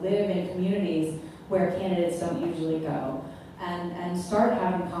people who live in communities where candidates don't usually go, and start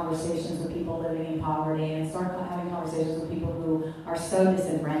having conversations with people living in poverty, and start having conversations with people who are so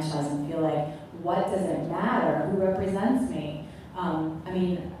disenfranchised and feel like, what does it matter? Who represents me?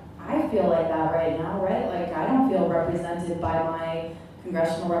 I feel like that right now, right? Like, I don't feel represented by my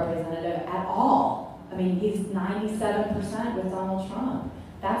congressional representative at all. He's 97% with Donald Trump.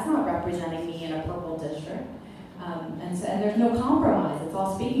 That's not representing me in a purple district. And there's no compromise. It's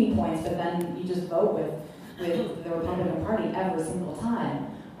all speaking points, but then you just vote with the Republican Party every single time.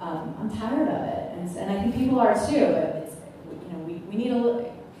 I'm tired of it, and I think people are too. But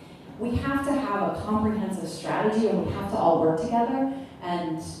we have to have a comprehensive strategy, and we have to all work together.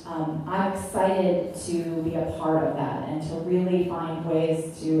 And I'm excited to be a part of that and to really find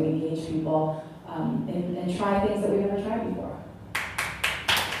ways to engage people and try things that we've never tried before.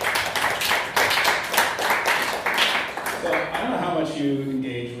 So I don't know how much you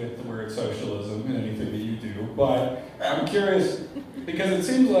engage with the word socialism in anything that you do, but I'm curious because it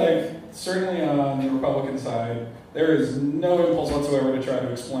seems like certainly on the Republican side, there is no impulse whatsoever to try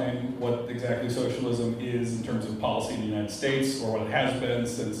to explain what exactly socialism is in terms of policy in the United States, or what it has been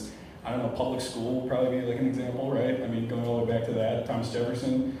since, I don't know, public school would probably be like an example, right? Going all the way back to that, Thomas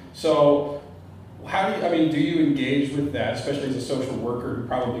Jefferson. So do you engage with that, especially as a social worker who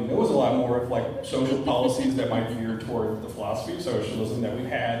probably knows a lot more of like social policies that might veer toward the philosophy of socialism that we've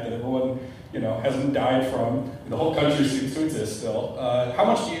had, that everyone hasn't died from. The whole country seems to exist still. How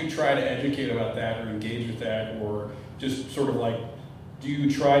much do you try to educate about that or engage with that, or just sort of like, do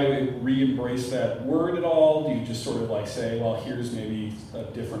you try to re-embrace that word at all? Do you just sort of like say, well, here's maybe a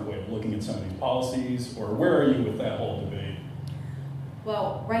different way of looking at some of these policies, or where are you with that whole debate?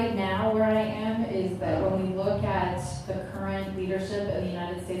 Well, right now where I am is that when we look at the current leadership of the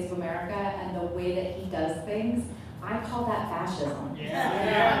United States of America and the way that he does things, I call that fascism.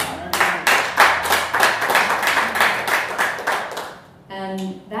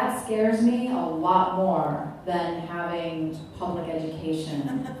 And that scares me a lot more than having public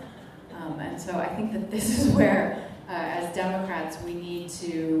education. And so I think that this is where, as Democrats, we need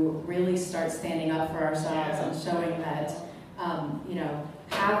to really start standing up for ourselves and showing that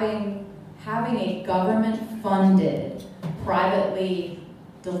having a government-funded, privately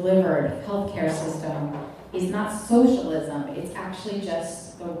delivered healthcare system is not socialism. It's actually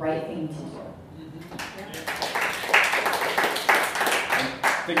just the right thing to do.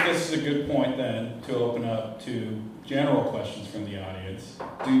 I think this is a good point then to open up to general questions from the audience.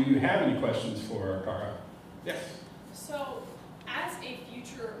 Do you have any questions for Cara? Yes. So, as a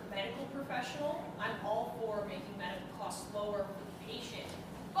future medical professional, I'm all for making medical costs lower for the patient,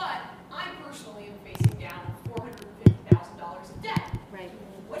 but I personally am facing down $450,000 of debt. Right.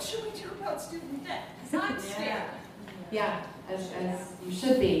 What should we do about student debt? Because I'm scared. Yeah, as you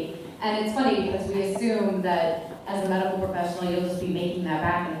should be. And it's funny because we assume that as a medical professional you'll just be making that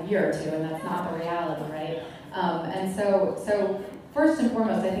back in a year or two, and that's not the reality, right? And so first and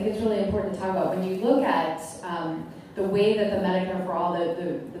foremost, I think it's really important to talk about when you look at the way that the Medicare for All,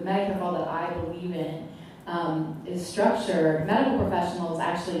 the Medicare for All that I believe in is structured. Medical professionals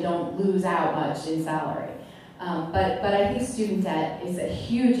actually don't lose out much in salary. But I think student debt is a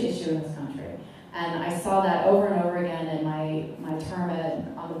huge issue in this country. And I saw that over and over again in my term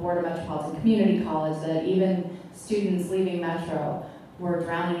on the board of Metropolitan Community College, that even students leaving Metro were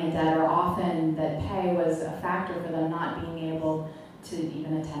drowning in debt, or often that pay was a factor for them not being able to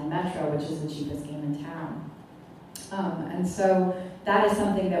even attend Metro, which is the cheapest game in town. And so that is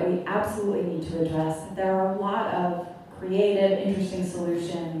something that we absolutely need to address. There are a lot of creative, interesting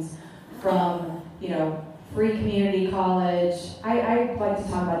solutions from, free community college. I like to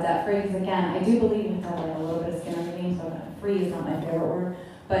talk about debt free because, again, I do believe in having a little bit of skin in the game, so free is not my favorite word.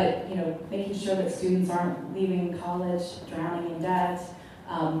 but making sure that students aren't leaving college drowning in debt.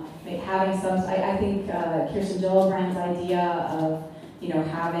 Having some, I think Kirsten Gillibrand's idea of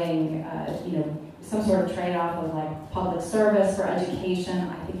having some sort of trade-off of like public service for education,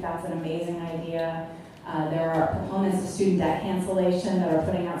 I think that's an amazing idea. There are proponents of student debt cancellation that are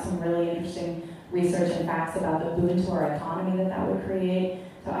putting out some really interesting research and facts about the boon to our economy that would create.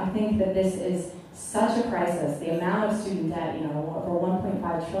 So I think that this is such a crisis. The amount of student debt, over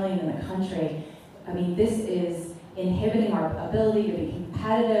 1.5 trillion in the country. I mean, this is inhibiting our ability to be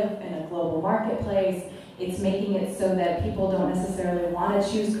competitive in a global marketplace. It's making it so that people don't necessarily want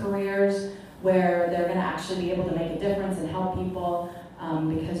to choose careers where they're going to actually be able to make a difference and help people,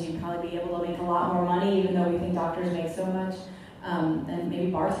 because you'd probably be able to make a lot more money, even though we think doctors make so much, and maybe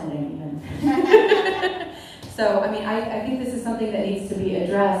bartending even. So, I mean, I think this is something that needs to be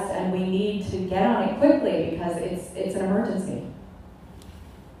addressed, and we need to get on it quickly because it's an emergency.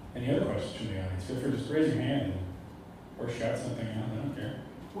 Any other questions from the audience? Feel free to just raise your hand or shout something out. I don't care.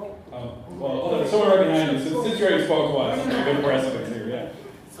 Well, someone right behind you. Since you already spoke once, a good precedent here, yeah.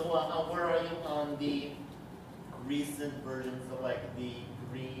 So, where are you on the recent versions of like the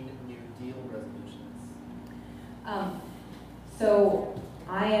Green New Deal resolutions? So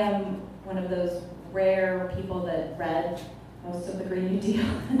I am one of those rare people that read most of the Green New Deal,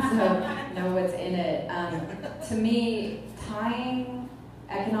 so know what's in it. To me, tying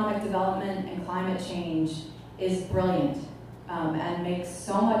economic development and climate change is brilliant, and makes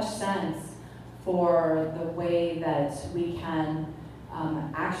so much sense for the way that we can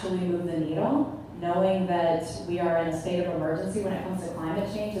actually move the needle, knowing that we are in a state of emergency when it comes to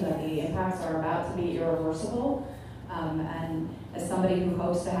climate change and that the impacts are about to be irreversible. And as somebody who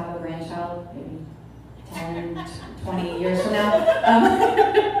hopes to have a grandchild, maybe 10, 20 years from now,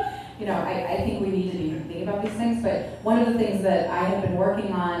 I think we need to be thinking about these things. But one of the things that I have been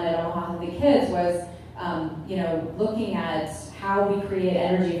working on at Omaha Healthy Kids was, looking at how we create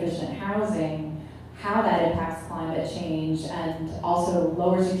energy efficient housing, how that impacts climate change, and also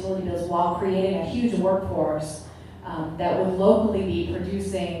lowers utility bills while creating a huge workforce that would locally be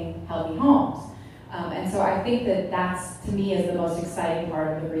producing healthy homes. And so I think that that's, to me, is the most exciting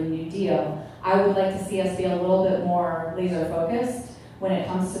part of the Green New Deal. I would like to see us be a little bit more laser focused when it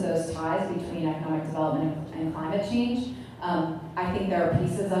comes to those ties between economic development and climate change. I think there are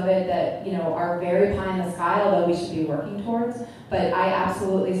pieces of it that are very pie in the sky, although we should be working towards. But I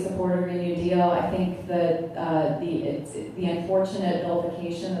absolutely support a Green New Deal. I think that the unfortunate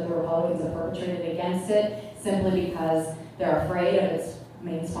vilification that the Republicans have perpetrated against it, simply because they're afraid of its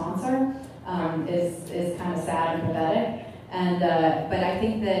main sponsor, is kind of sad and pathetic. And but I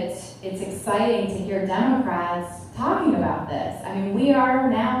think that it's exciting to hear Democrats talking about this. I mean, we are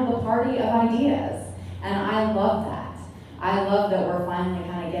now the party of ideas, and I love that. I love that we're finally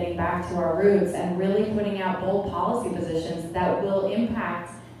kind of getting back to our roots and really putting out bold policy positions that will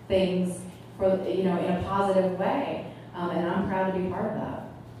impact things for in a positive way. And I'm proud to be part of that.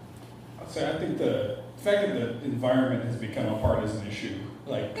 So I think the fact that the environment has become a partisan issue,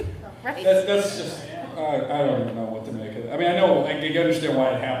 like Right. that's just I don't even know what to make of it. I mean, I understand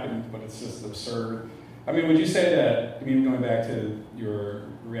why it happened, but it's just absurd. I mean, would you say that? I mean, going back to your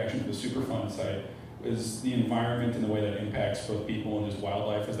reaction to the Superfund site, is the environment and the way that impacts both people and just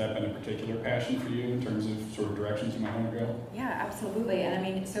wildlife, has that been a particular passion for you in terms of sort of directions you might want to go? Yeah, absolutely. And I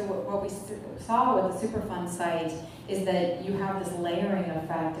mean, so what we saw with the Superfund site is that you have this layering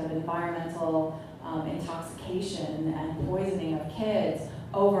effect of environmental intoxication and poisoning of kids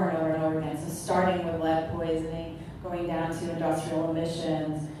over and over and over again. So starting with lead poisoning, going down to industrial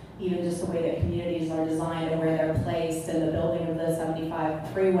emissions, even just the way that communities are designed and where they're placed, and the building of the 75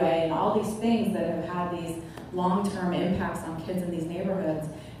 freeway, and all these things that have had these long-term impacts on kids in these neighborhoods.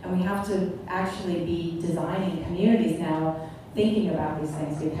 And we have to actually be designing communities now thinking about these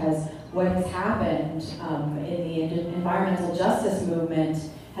things, because what has happened in the environmental justice movement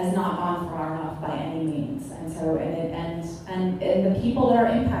has not gone far enough by any means. And so, and the people that are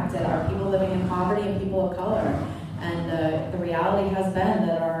impacted are people living in poverty and people of color. And the reality has been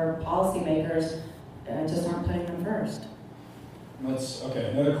that our policymakers just aren't putting them first.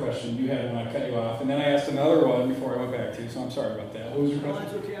 Okay, another question you had when I cut you off, and then I asked another one before I went back to you, so I'm sorry about that. What was your Well,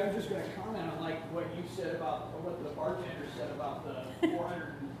 question? that's okay. I was just going to comment on like what you said about, or what the bartender said about the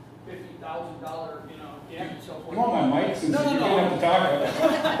 $450,000, gap and so forth. You want my mic since No, you no, didn't have to talk about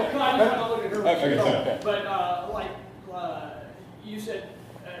No, I just want to look at her. Okay, sorry. But you said,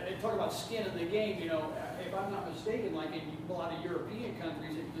 talk about skin of the game, if I'm not mistaken, like in a lot of European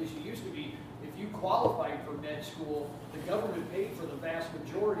countries, at least it used to be, if you qualified for med school, the government paid for the vast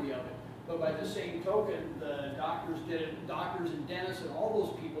majority of it. But by the same token, the doctors and dentists and all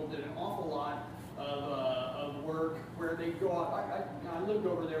those people they'd go out, I lived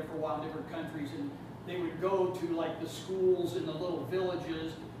over there for a while in different countries, and they would go to like the schools in the little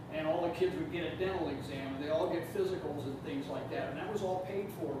villages, and all the kids would get a dental exam, and they all get physicals and things like that, and that was all paid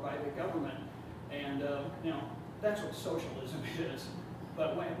for by the government. And you know, that's what socialism is.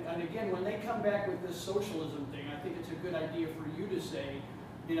 But when they come back with this socialism thing, I think it's a good idea for you to say,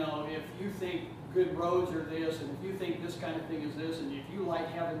 you know, if you think good roads are this, and if you think this kind of thing is this, and if you like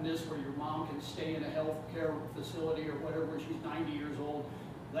having this where your mom can stay in a health care facility or whatever when she's 90 years old,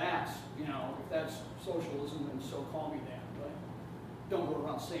 that's, you know, if that's socialism, then so call me that. But don't go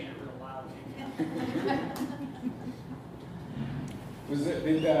around saying it real loud.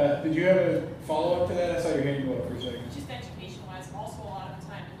 Did you have a follow-up to that? I saw your hand go up for a second. Just education-wise, also a lot of the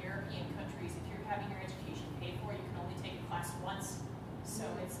time in European countries, if you're having your education paid for, you can only take a class once. So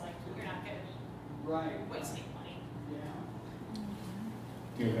it's like you're not going to be wasting money. Yeah.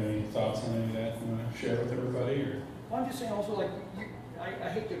 Do you have any thoughts on any of that you want to share with everybody? Or? Well, I'm just saying also, like, I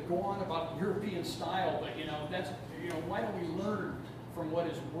hate to go on about European style, but, you know, that's, you know, why don't we learn from what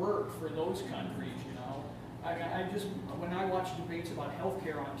has worked for those countries, you know? I just, when I watch debates about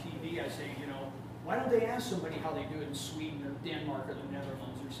healthcare on TV, I say, you know, why don't they ask somebody how they do it in Sweden or Denmark or the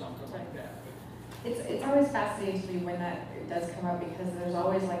Netherlands or something like that? It's always fascinating to me when that does come up, because there's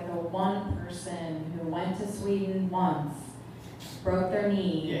always like the one person who went to Sweden once, broke their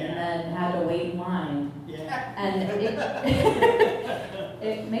knee, and then had to wait in line. Yeah. And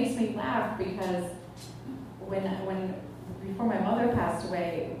it makes me laugh, because when before my mother passed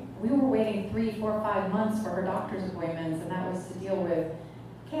away, we were waiting 3, 4, 5 months for her doctor's appointments, and that was to deal with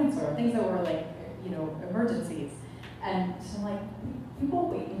cancer, things that were like, you know, emergencies. And so I'm like, people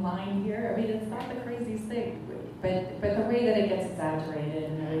wait in line here. I mean, it's not the craziest thing, but the way that it gets exaggerated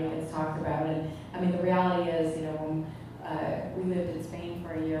and the way it gets talked about, and I mean, the reality is, you know, when we lived in Spain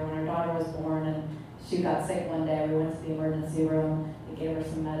for a year when our daughter was born, and she got sick one day. We went to the emergency room. They gave her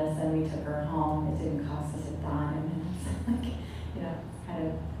some medicine. We took her home. It didn't cost us a dime. And it's like, you know, kind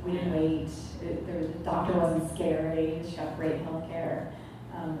of, we didn't wait. The doctor wasn't scary. She got great health care.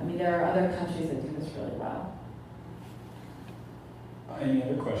 I mean, there are other countries that do this really well. Any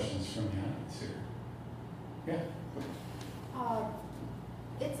other questions from the audience here? Yeah.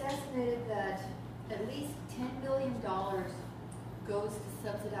 It's estimated that at least $10 billion goes to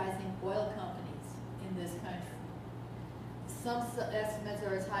subsidizing oil companies in this country. Some estimates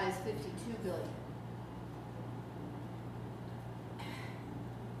are as high as $52 billion.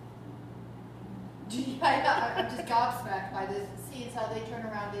 I'm just gobsmacked by this. Seeing how they turn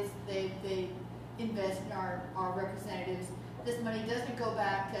around, they invest in our representatives. This money doesn't go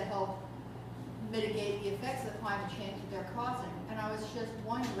back to help mitigate the effects of climate change that they're causing. And I was just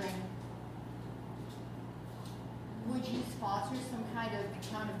wondering, would you sponsor some kind of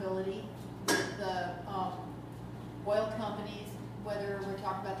accountability with the oil companies, whether we're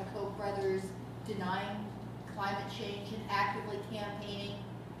talking about the Koch brothers denying climate change and actively campaigning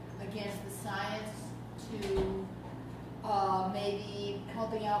against the science, to maybe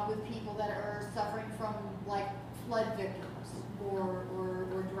helping out with people that are suffering from like flood victims or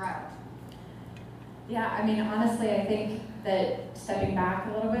drought? Yeah, I mean, honestly, I think that stepping back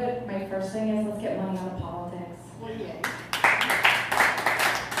a little bit, my first thing is let's get money out of politics. Well, yeah.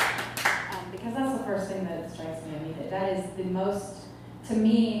 Because that's the first thing that strikes me. I mean, that is the most, to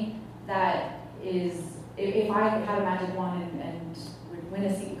me, that is, if I had a magic wand and would win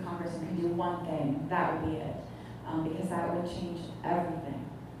a seat in Congress and could do one thing, that would be it. Because that would change everything.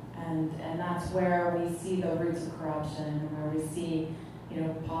 And that's where we see the roots of corruption, where we see, you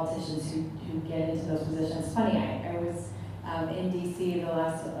know, politicians who get into those positions. It's funny, I was in DC the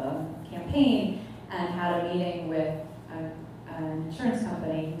last campaign and had a meeting with an insurance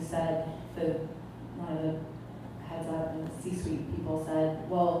company who said, one of the heads up and C-suite people said,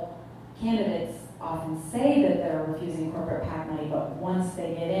 well, candidates often say that they're refusing corporate PAC money, but once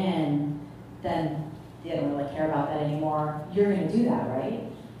they get in, then they don't really care about that anymore. You're going to do that, right?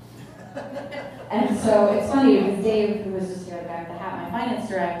 And so it's funny because Dave, who was just here back at the hat, my finance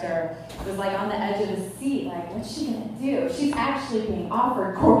director, was like on the edge of his seat, like, what's she going to do? She's actually being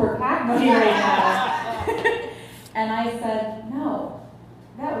offered corporate PAC money right now. And I said, no,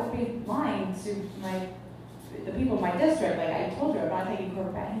 that would be lying to the people in my district. Like, I told you I'm not taking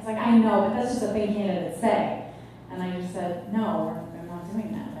corporate PAC. He's like, I know, but that's just a thing candidates say. And I just said, no, I'm not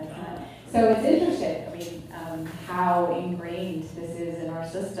doing that. That's not. So it's interesting, I mean, how ingrained this is in our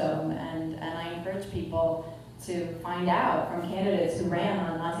system, and I encourage people to find out from candidates who ran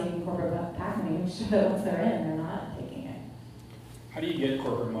on not taking corporate PAC money, make sure that once they're in, they're not taking it. How do you get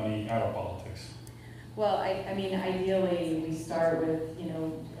corporate money out of politics? Well, I mean, ideally, we start with, you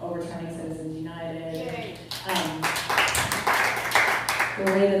know, overturning Citizens United. Yay.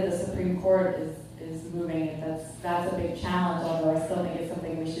 the way that the Supreme Court is moving, that's a big challenge, although I still think it's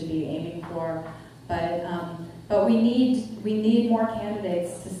something we should be aiming for. But we need more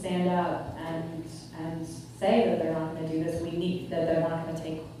candidates to stand up and say that they're not going to do this. We need that they're not going to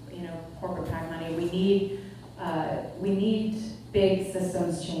take corporate PAC money. We need big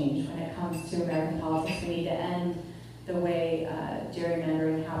systems change when it comes to American politics. We need to end the way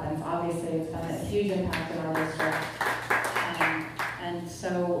gerrymandering happens. Obviously, it's been a huge impact in our district, and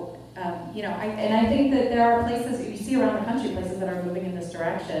so I think that there are places you see around the country, places that are moving in this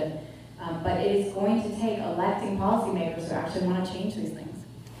direction. But it is going to take electing policymakers who actually want to change these things.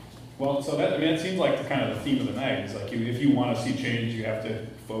 Well, so it seems like the kind of the theme of the night is like if you want to see change, you have to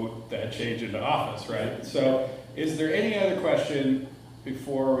vote that change into office, right? So is there any other question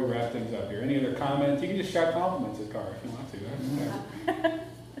before we wrap things up here? Any other comments? You can just shout compliments at Carr if you want to.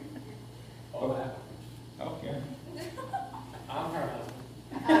 Oh, yeah. I'm her husband.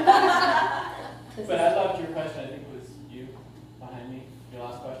 But I loved your question. I think it was you behind me. Your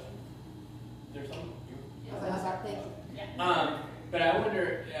last question. Is there something? Thank you. But I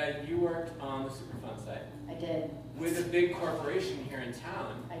wonder, you worked on the Superfund site. I did. With a big corporation here in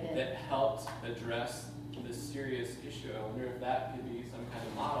town I did. that helped address this serious issue. I wonder if that could be some kind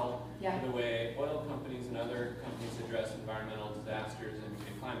of model for the way oil companies and other companies address environmental disasters and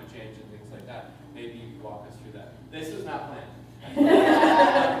climate change and things like that. Maybe you could walk us through that. This was not planned.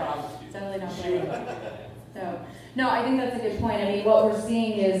 I promise you. Definitely not She would planned. like to do that. No, I think that's a good point. I mean, what we're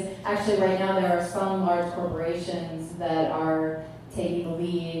seeing is actually right now there are some large corporations that are taking the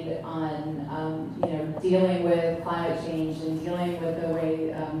lead on dealing with climate change and dealing with the way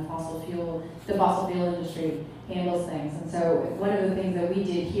the fossil fuel industry handles things. And so one of the things that we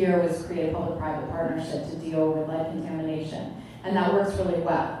did here was create a public-private partnership to deal with lead contamination, and that works really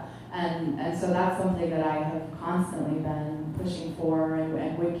well. And so that's something that I have constantly been pushing for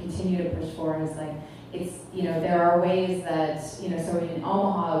and would continue to push for, is like, it's, there are ways that, so in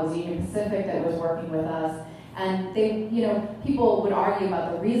Omaha, it was Union Pacific that was working with us, and they, people would argue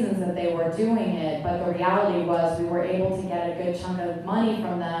about the reasons that they were doing it, but the reality was we were able to get a good chunk of money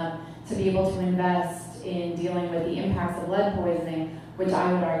from them to be able to invest in dealing with the impacts of lead poisoning, which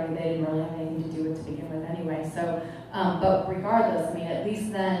I would argue they didn't really have anything to do with to begin with anyway. So, but regardless, I mean, at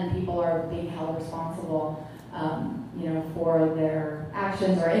least then people are being held responsible, for their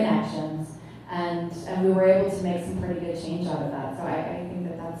actions or inactions. And we were able to make some pretty good change out of that. So I think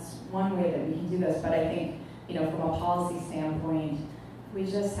that that's one way that we can do this. But I think, from a policy standpoint, we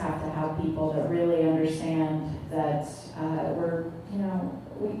just have to have people that really understand that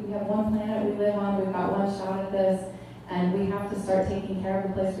we have one planet we live on, we've got one shot at this, and we have to start taking care of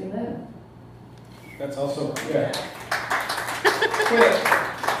the place we live. That's also, yeah.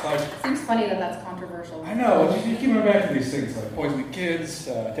 Seems funny that that's controversial. I know, you keep coming back to these things, like poisoning kids,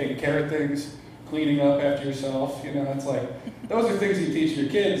 taking care of things, cleaning up after yourself, it's like, those are things you teach your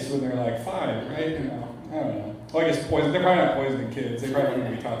kids when they're like 5, right? I don't know. Well, I guess they're probably not poisoning kids, they probably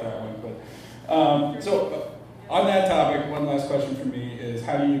wouldn't be taught that one, but, so on that topic, one last question for me is,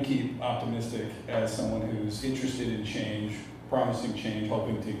 how do you keep optimistic as someone who's interested in change, promising change,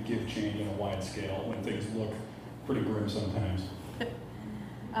 hoping to give change on a wide scale when things look pretty grim sometimes?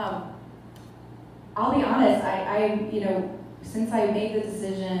 I'll be honest, I since I made the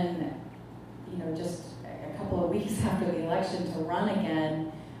decision, just a couple of weeks after the election to run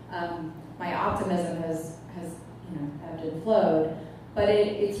again, my optimism has ebbed and flowed. But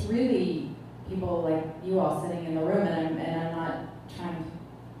it's really people like you all sitting in the room, and I'm not trying to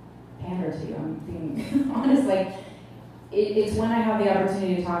pander to you. I'm being honest. Like it's when I have the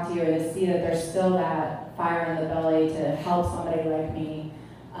opportunity to talk to you and to see that there's still that fire in the belly to help somebody like me.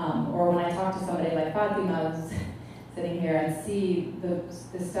 Or when I talk to somebody like Fatima, who's sitting here, and see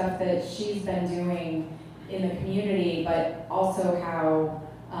the stuff that she's been doing in the community, but also how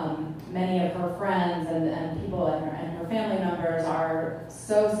many of her friends and people and her family members are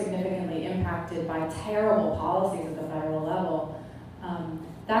so significantly impacted by terrible policies at the federal level.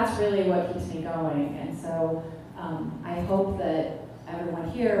 That's really what keeps me going. And so I hope that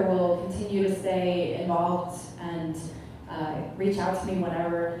everyone here will continue to stay involved and reach out to me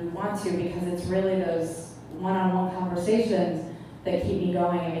whenever you want to, because it's really those one-on-one conversations that keep me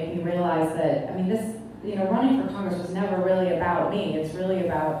going and make me realize that, running for Congress was never really about me. It's really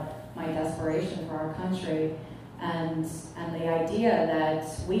about my desperation for our country and the idea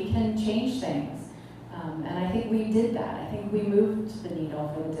that we can change things. And I think we did that. I think we moved the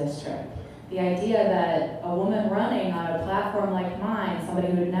needle for the district. The idea that a woman running on a platform like mine, somebody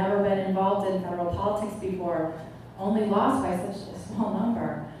who had never been involved in federal politics before, only lost by such a small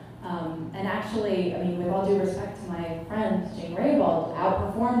number. And actually, with all due respect to my friend Jane Raybould,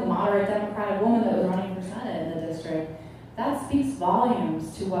 outperformed the moderate Democratic woman that was running for Senate in the district. That speaks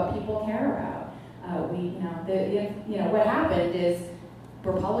volumes to what people care about. What happened is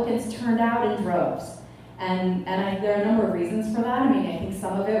Republicans turned out in droves, and there are a number of reasons for that. I mean, I think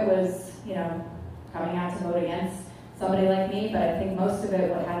some of it was, coming out to vote against somebody like me, but I think most of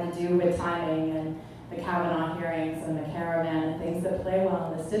it had to do with timing and the Kavanaugh hearings and the caravan and things that play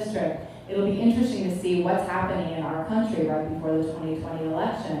well in this district. It'll be interesting to see what's happening in our country right before the 2020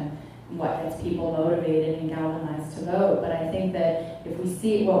 election, what gets people motivated and galvanized to vote. But I think that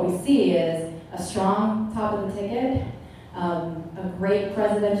what we see is a strong top of the ticket, a great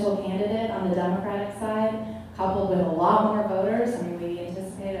presidential candidate on the Democratic side, coupled with a lot more voters. I mean, we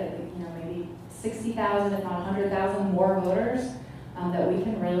anticipate maybe 60,000, if not 100,000 more voters, that we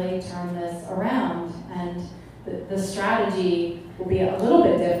can really turn this around. And the strategy will be a little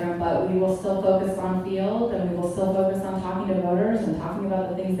bit different, but we will still focus on field, and we will still focus on talking to voters and talking about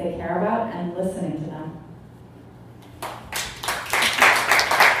the things they care about and listening to them.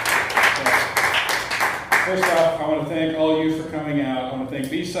 First off, I want to thank all of you for coming out. I want to thank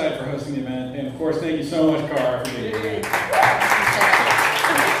B-Side for hosting the event. And of course, thank you so much, Cara, for being here. Thank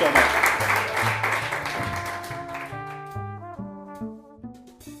you so much.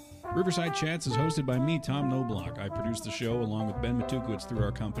 Riverside Chats is hosted by me, Tom Knobloch. I produce the show along with Ben Matukowitz through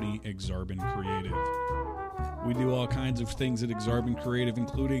our company, Exarban Creative. We do all kinds of things at Exarban Creative,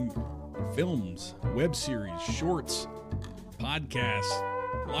 including films, web series, shorts, podcasts,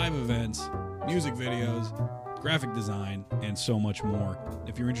 live events, music videos, graphic design, and so much more.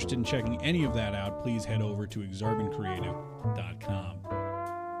 If you're interested in checking any of that out, please head over to exarbancreative.com.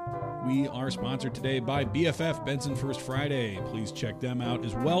 We are sponsored today by BFF Benson First Friday. Please check them out,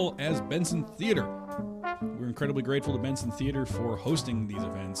 as well as Benson Theater. We're incredibly grateful to Benson Theater for hosting these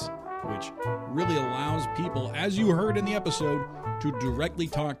events, which really allows people, as you heard in the episode, to directly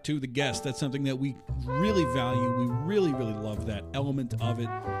talk to the guests. That's something that we really value. We really, really love that element of it,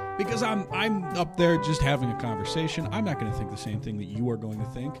 because I'm up there just having a conversation. I'm not going to think the same thing that you are going to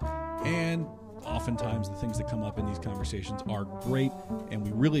think, and oftentimes the things that come up in these conversations are great, and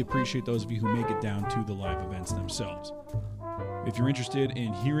we really appreciate those of you who make it down to the live events themselves. If you're interested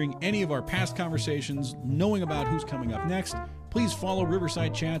in hearing any of our past conversations, knowing about who's coming up next, please follow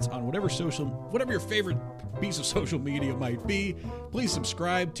Riverside Chats on whatever your favorite piece of social media might be. Please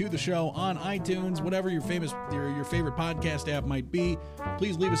subscribe to the show on iTunes, whatever your favorite podcast app might be.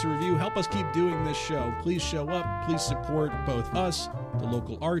 Please leave us a review. Help us keep doing this show. Please show up. Please support both us, the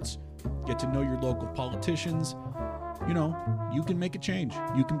local arts. Get to know your local politicians. You can make a change.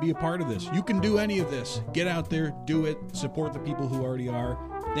 You can be a part of this. You can do any of this. Get out there, do it, support the people who already are.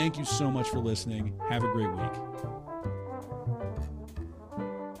 Thank you so much for listening. Have a great week.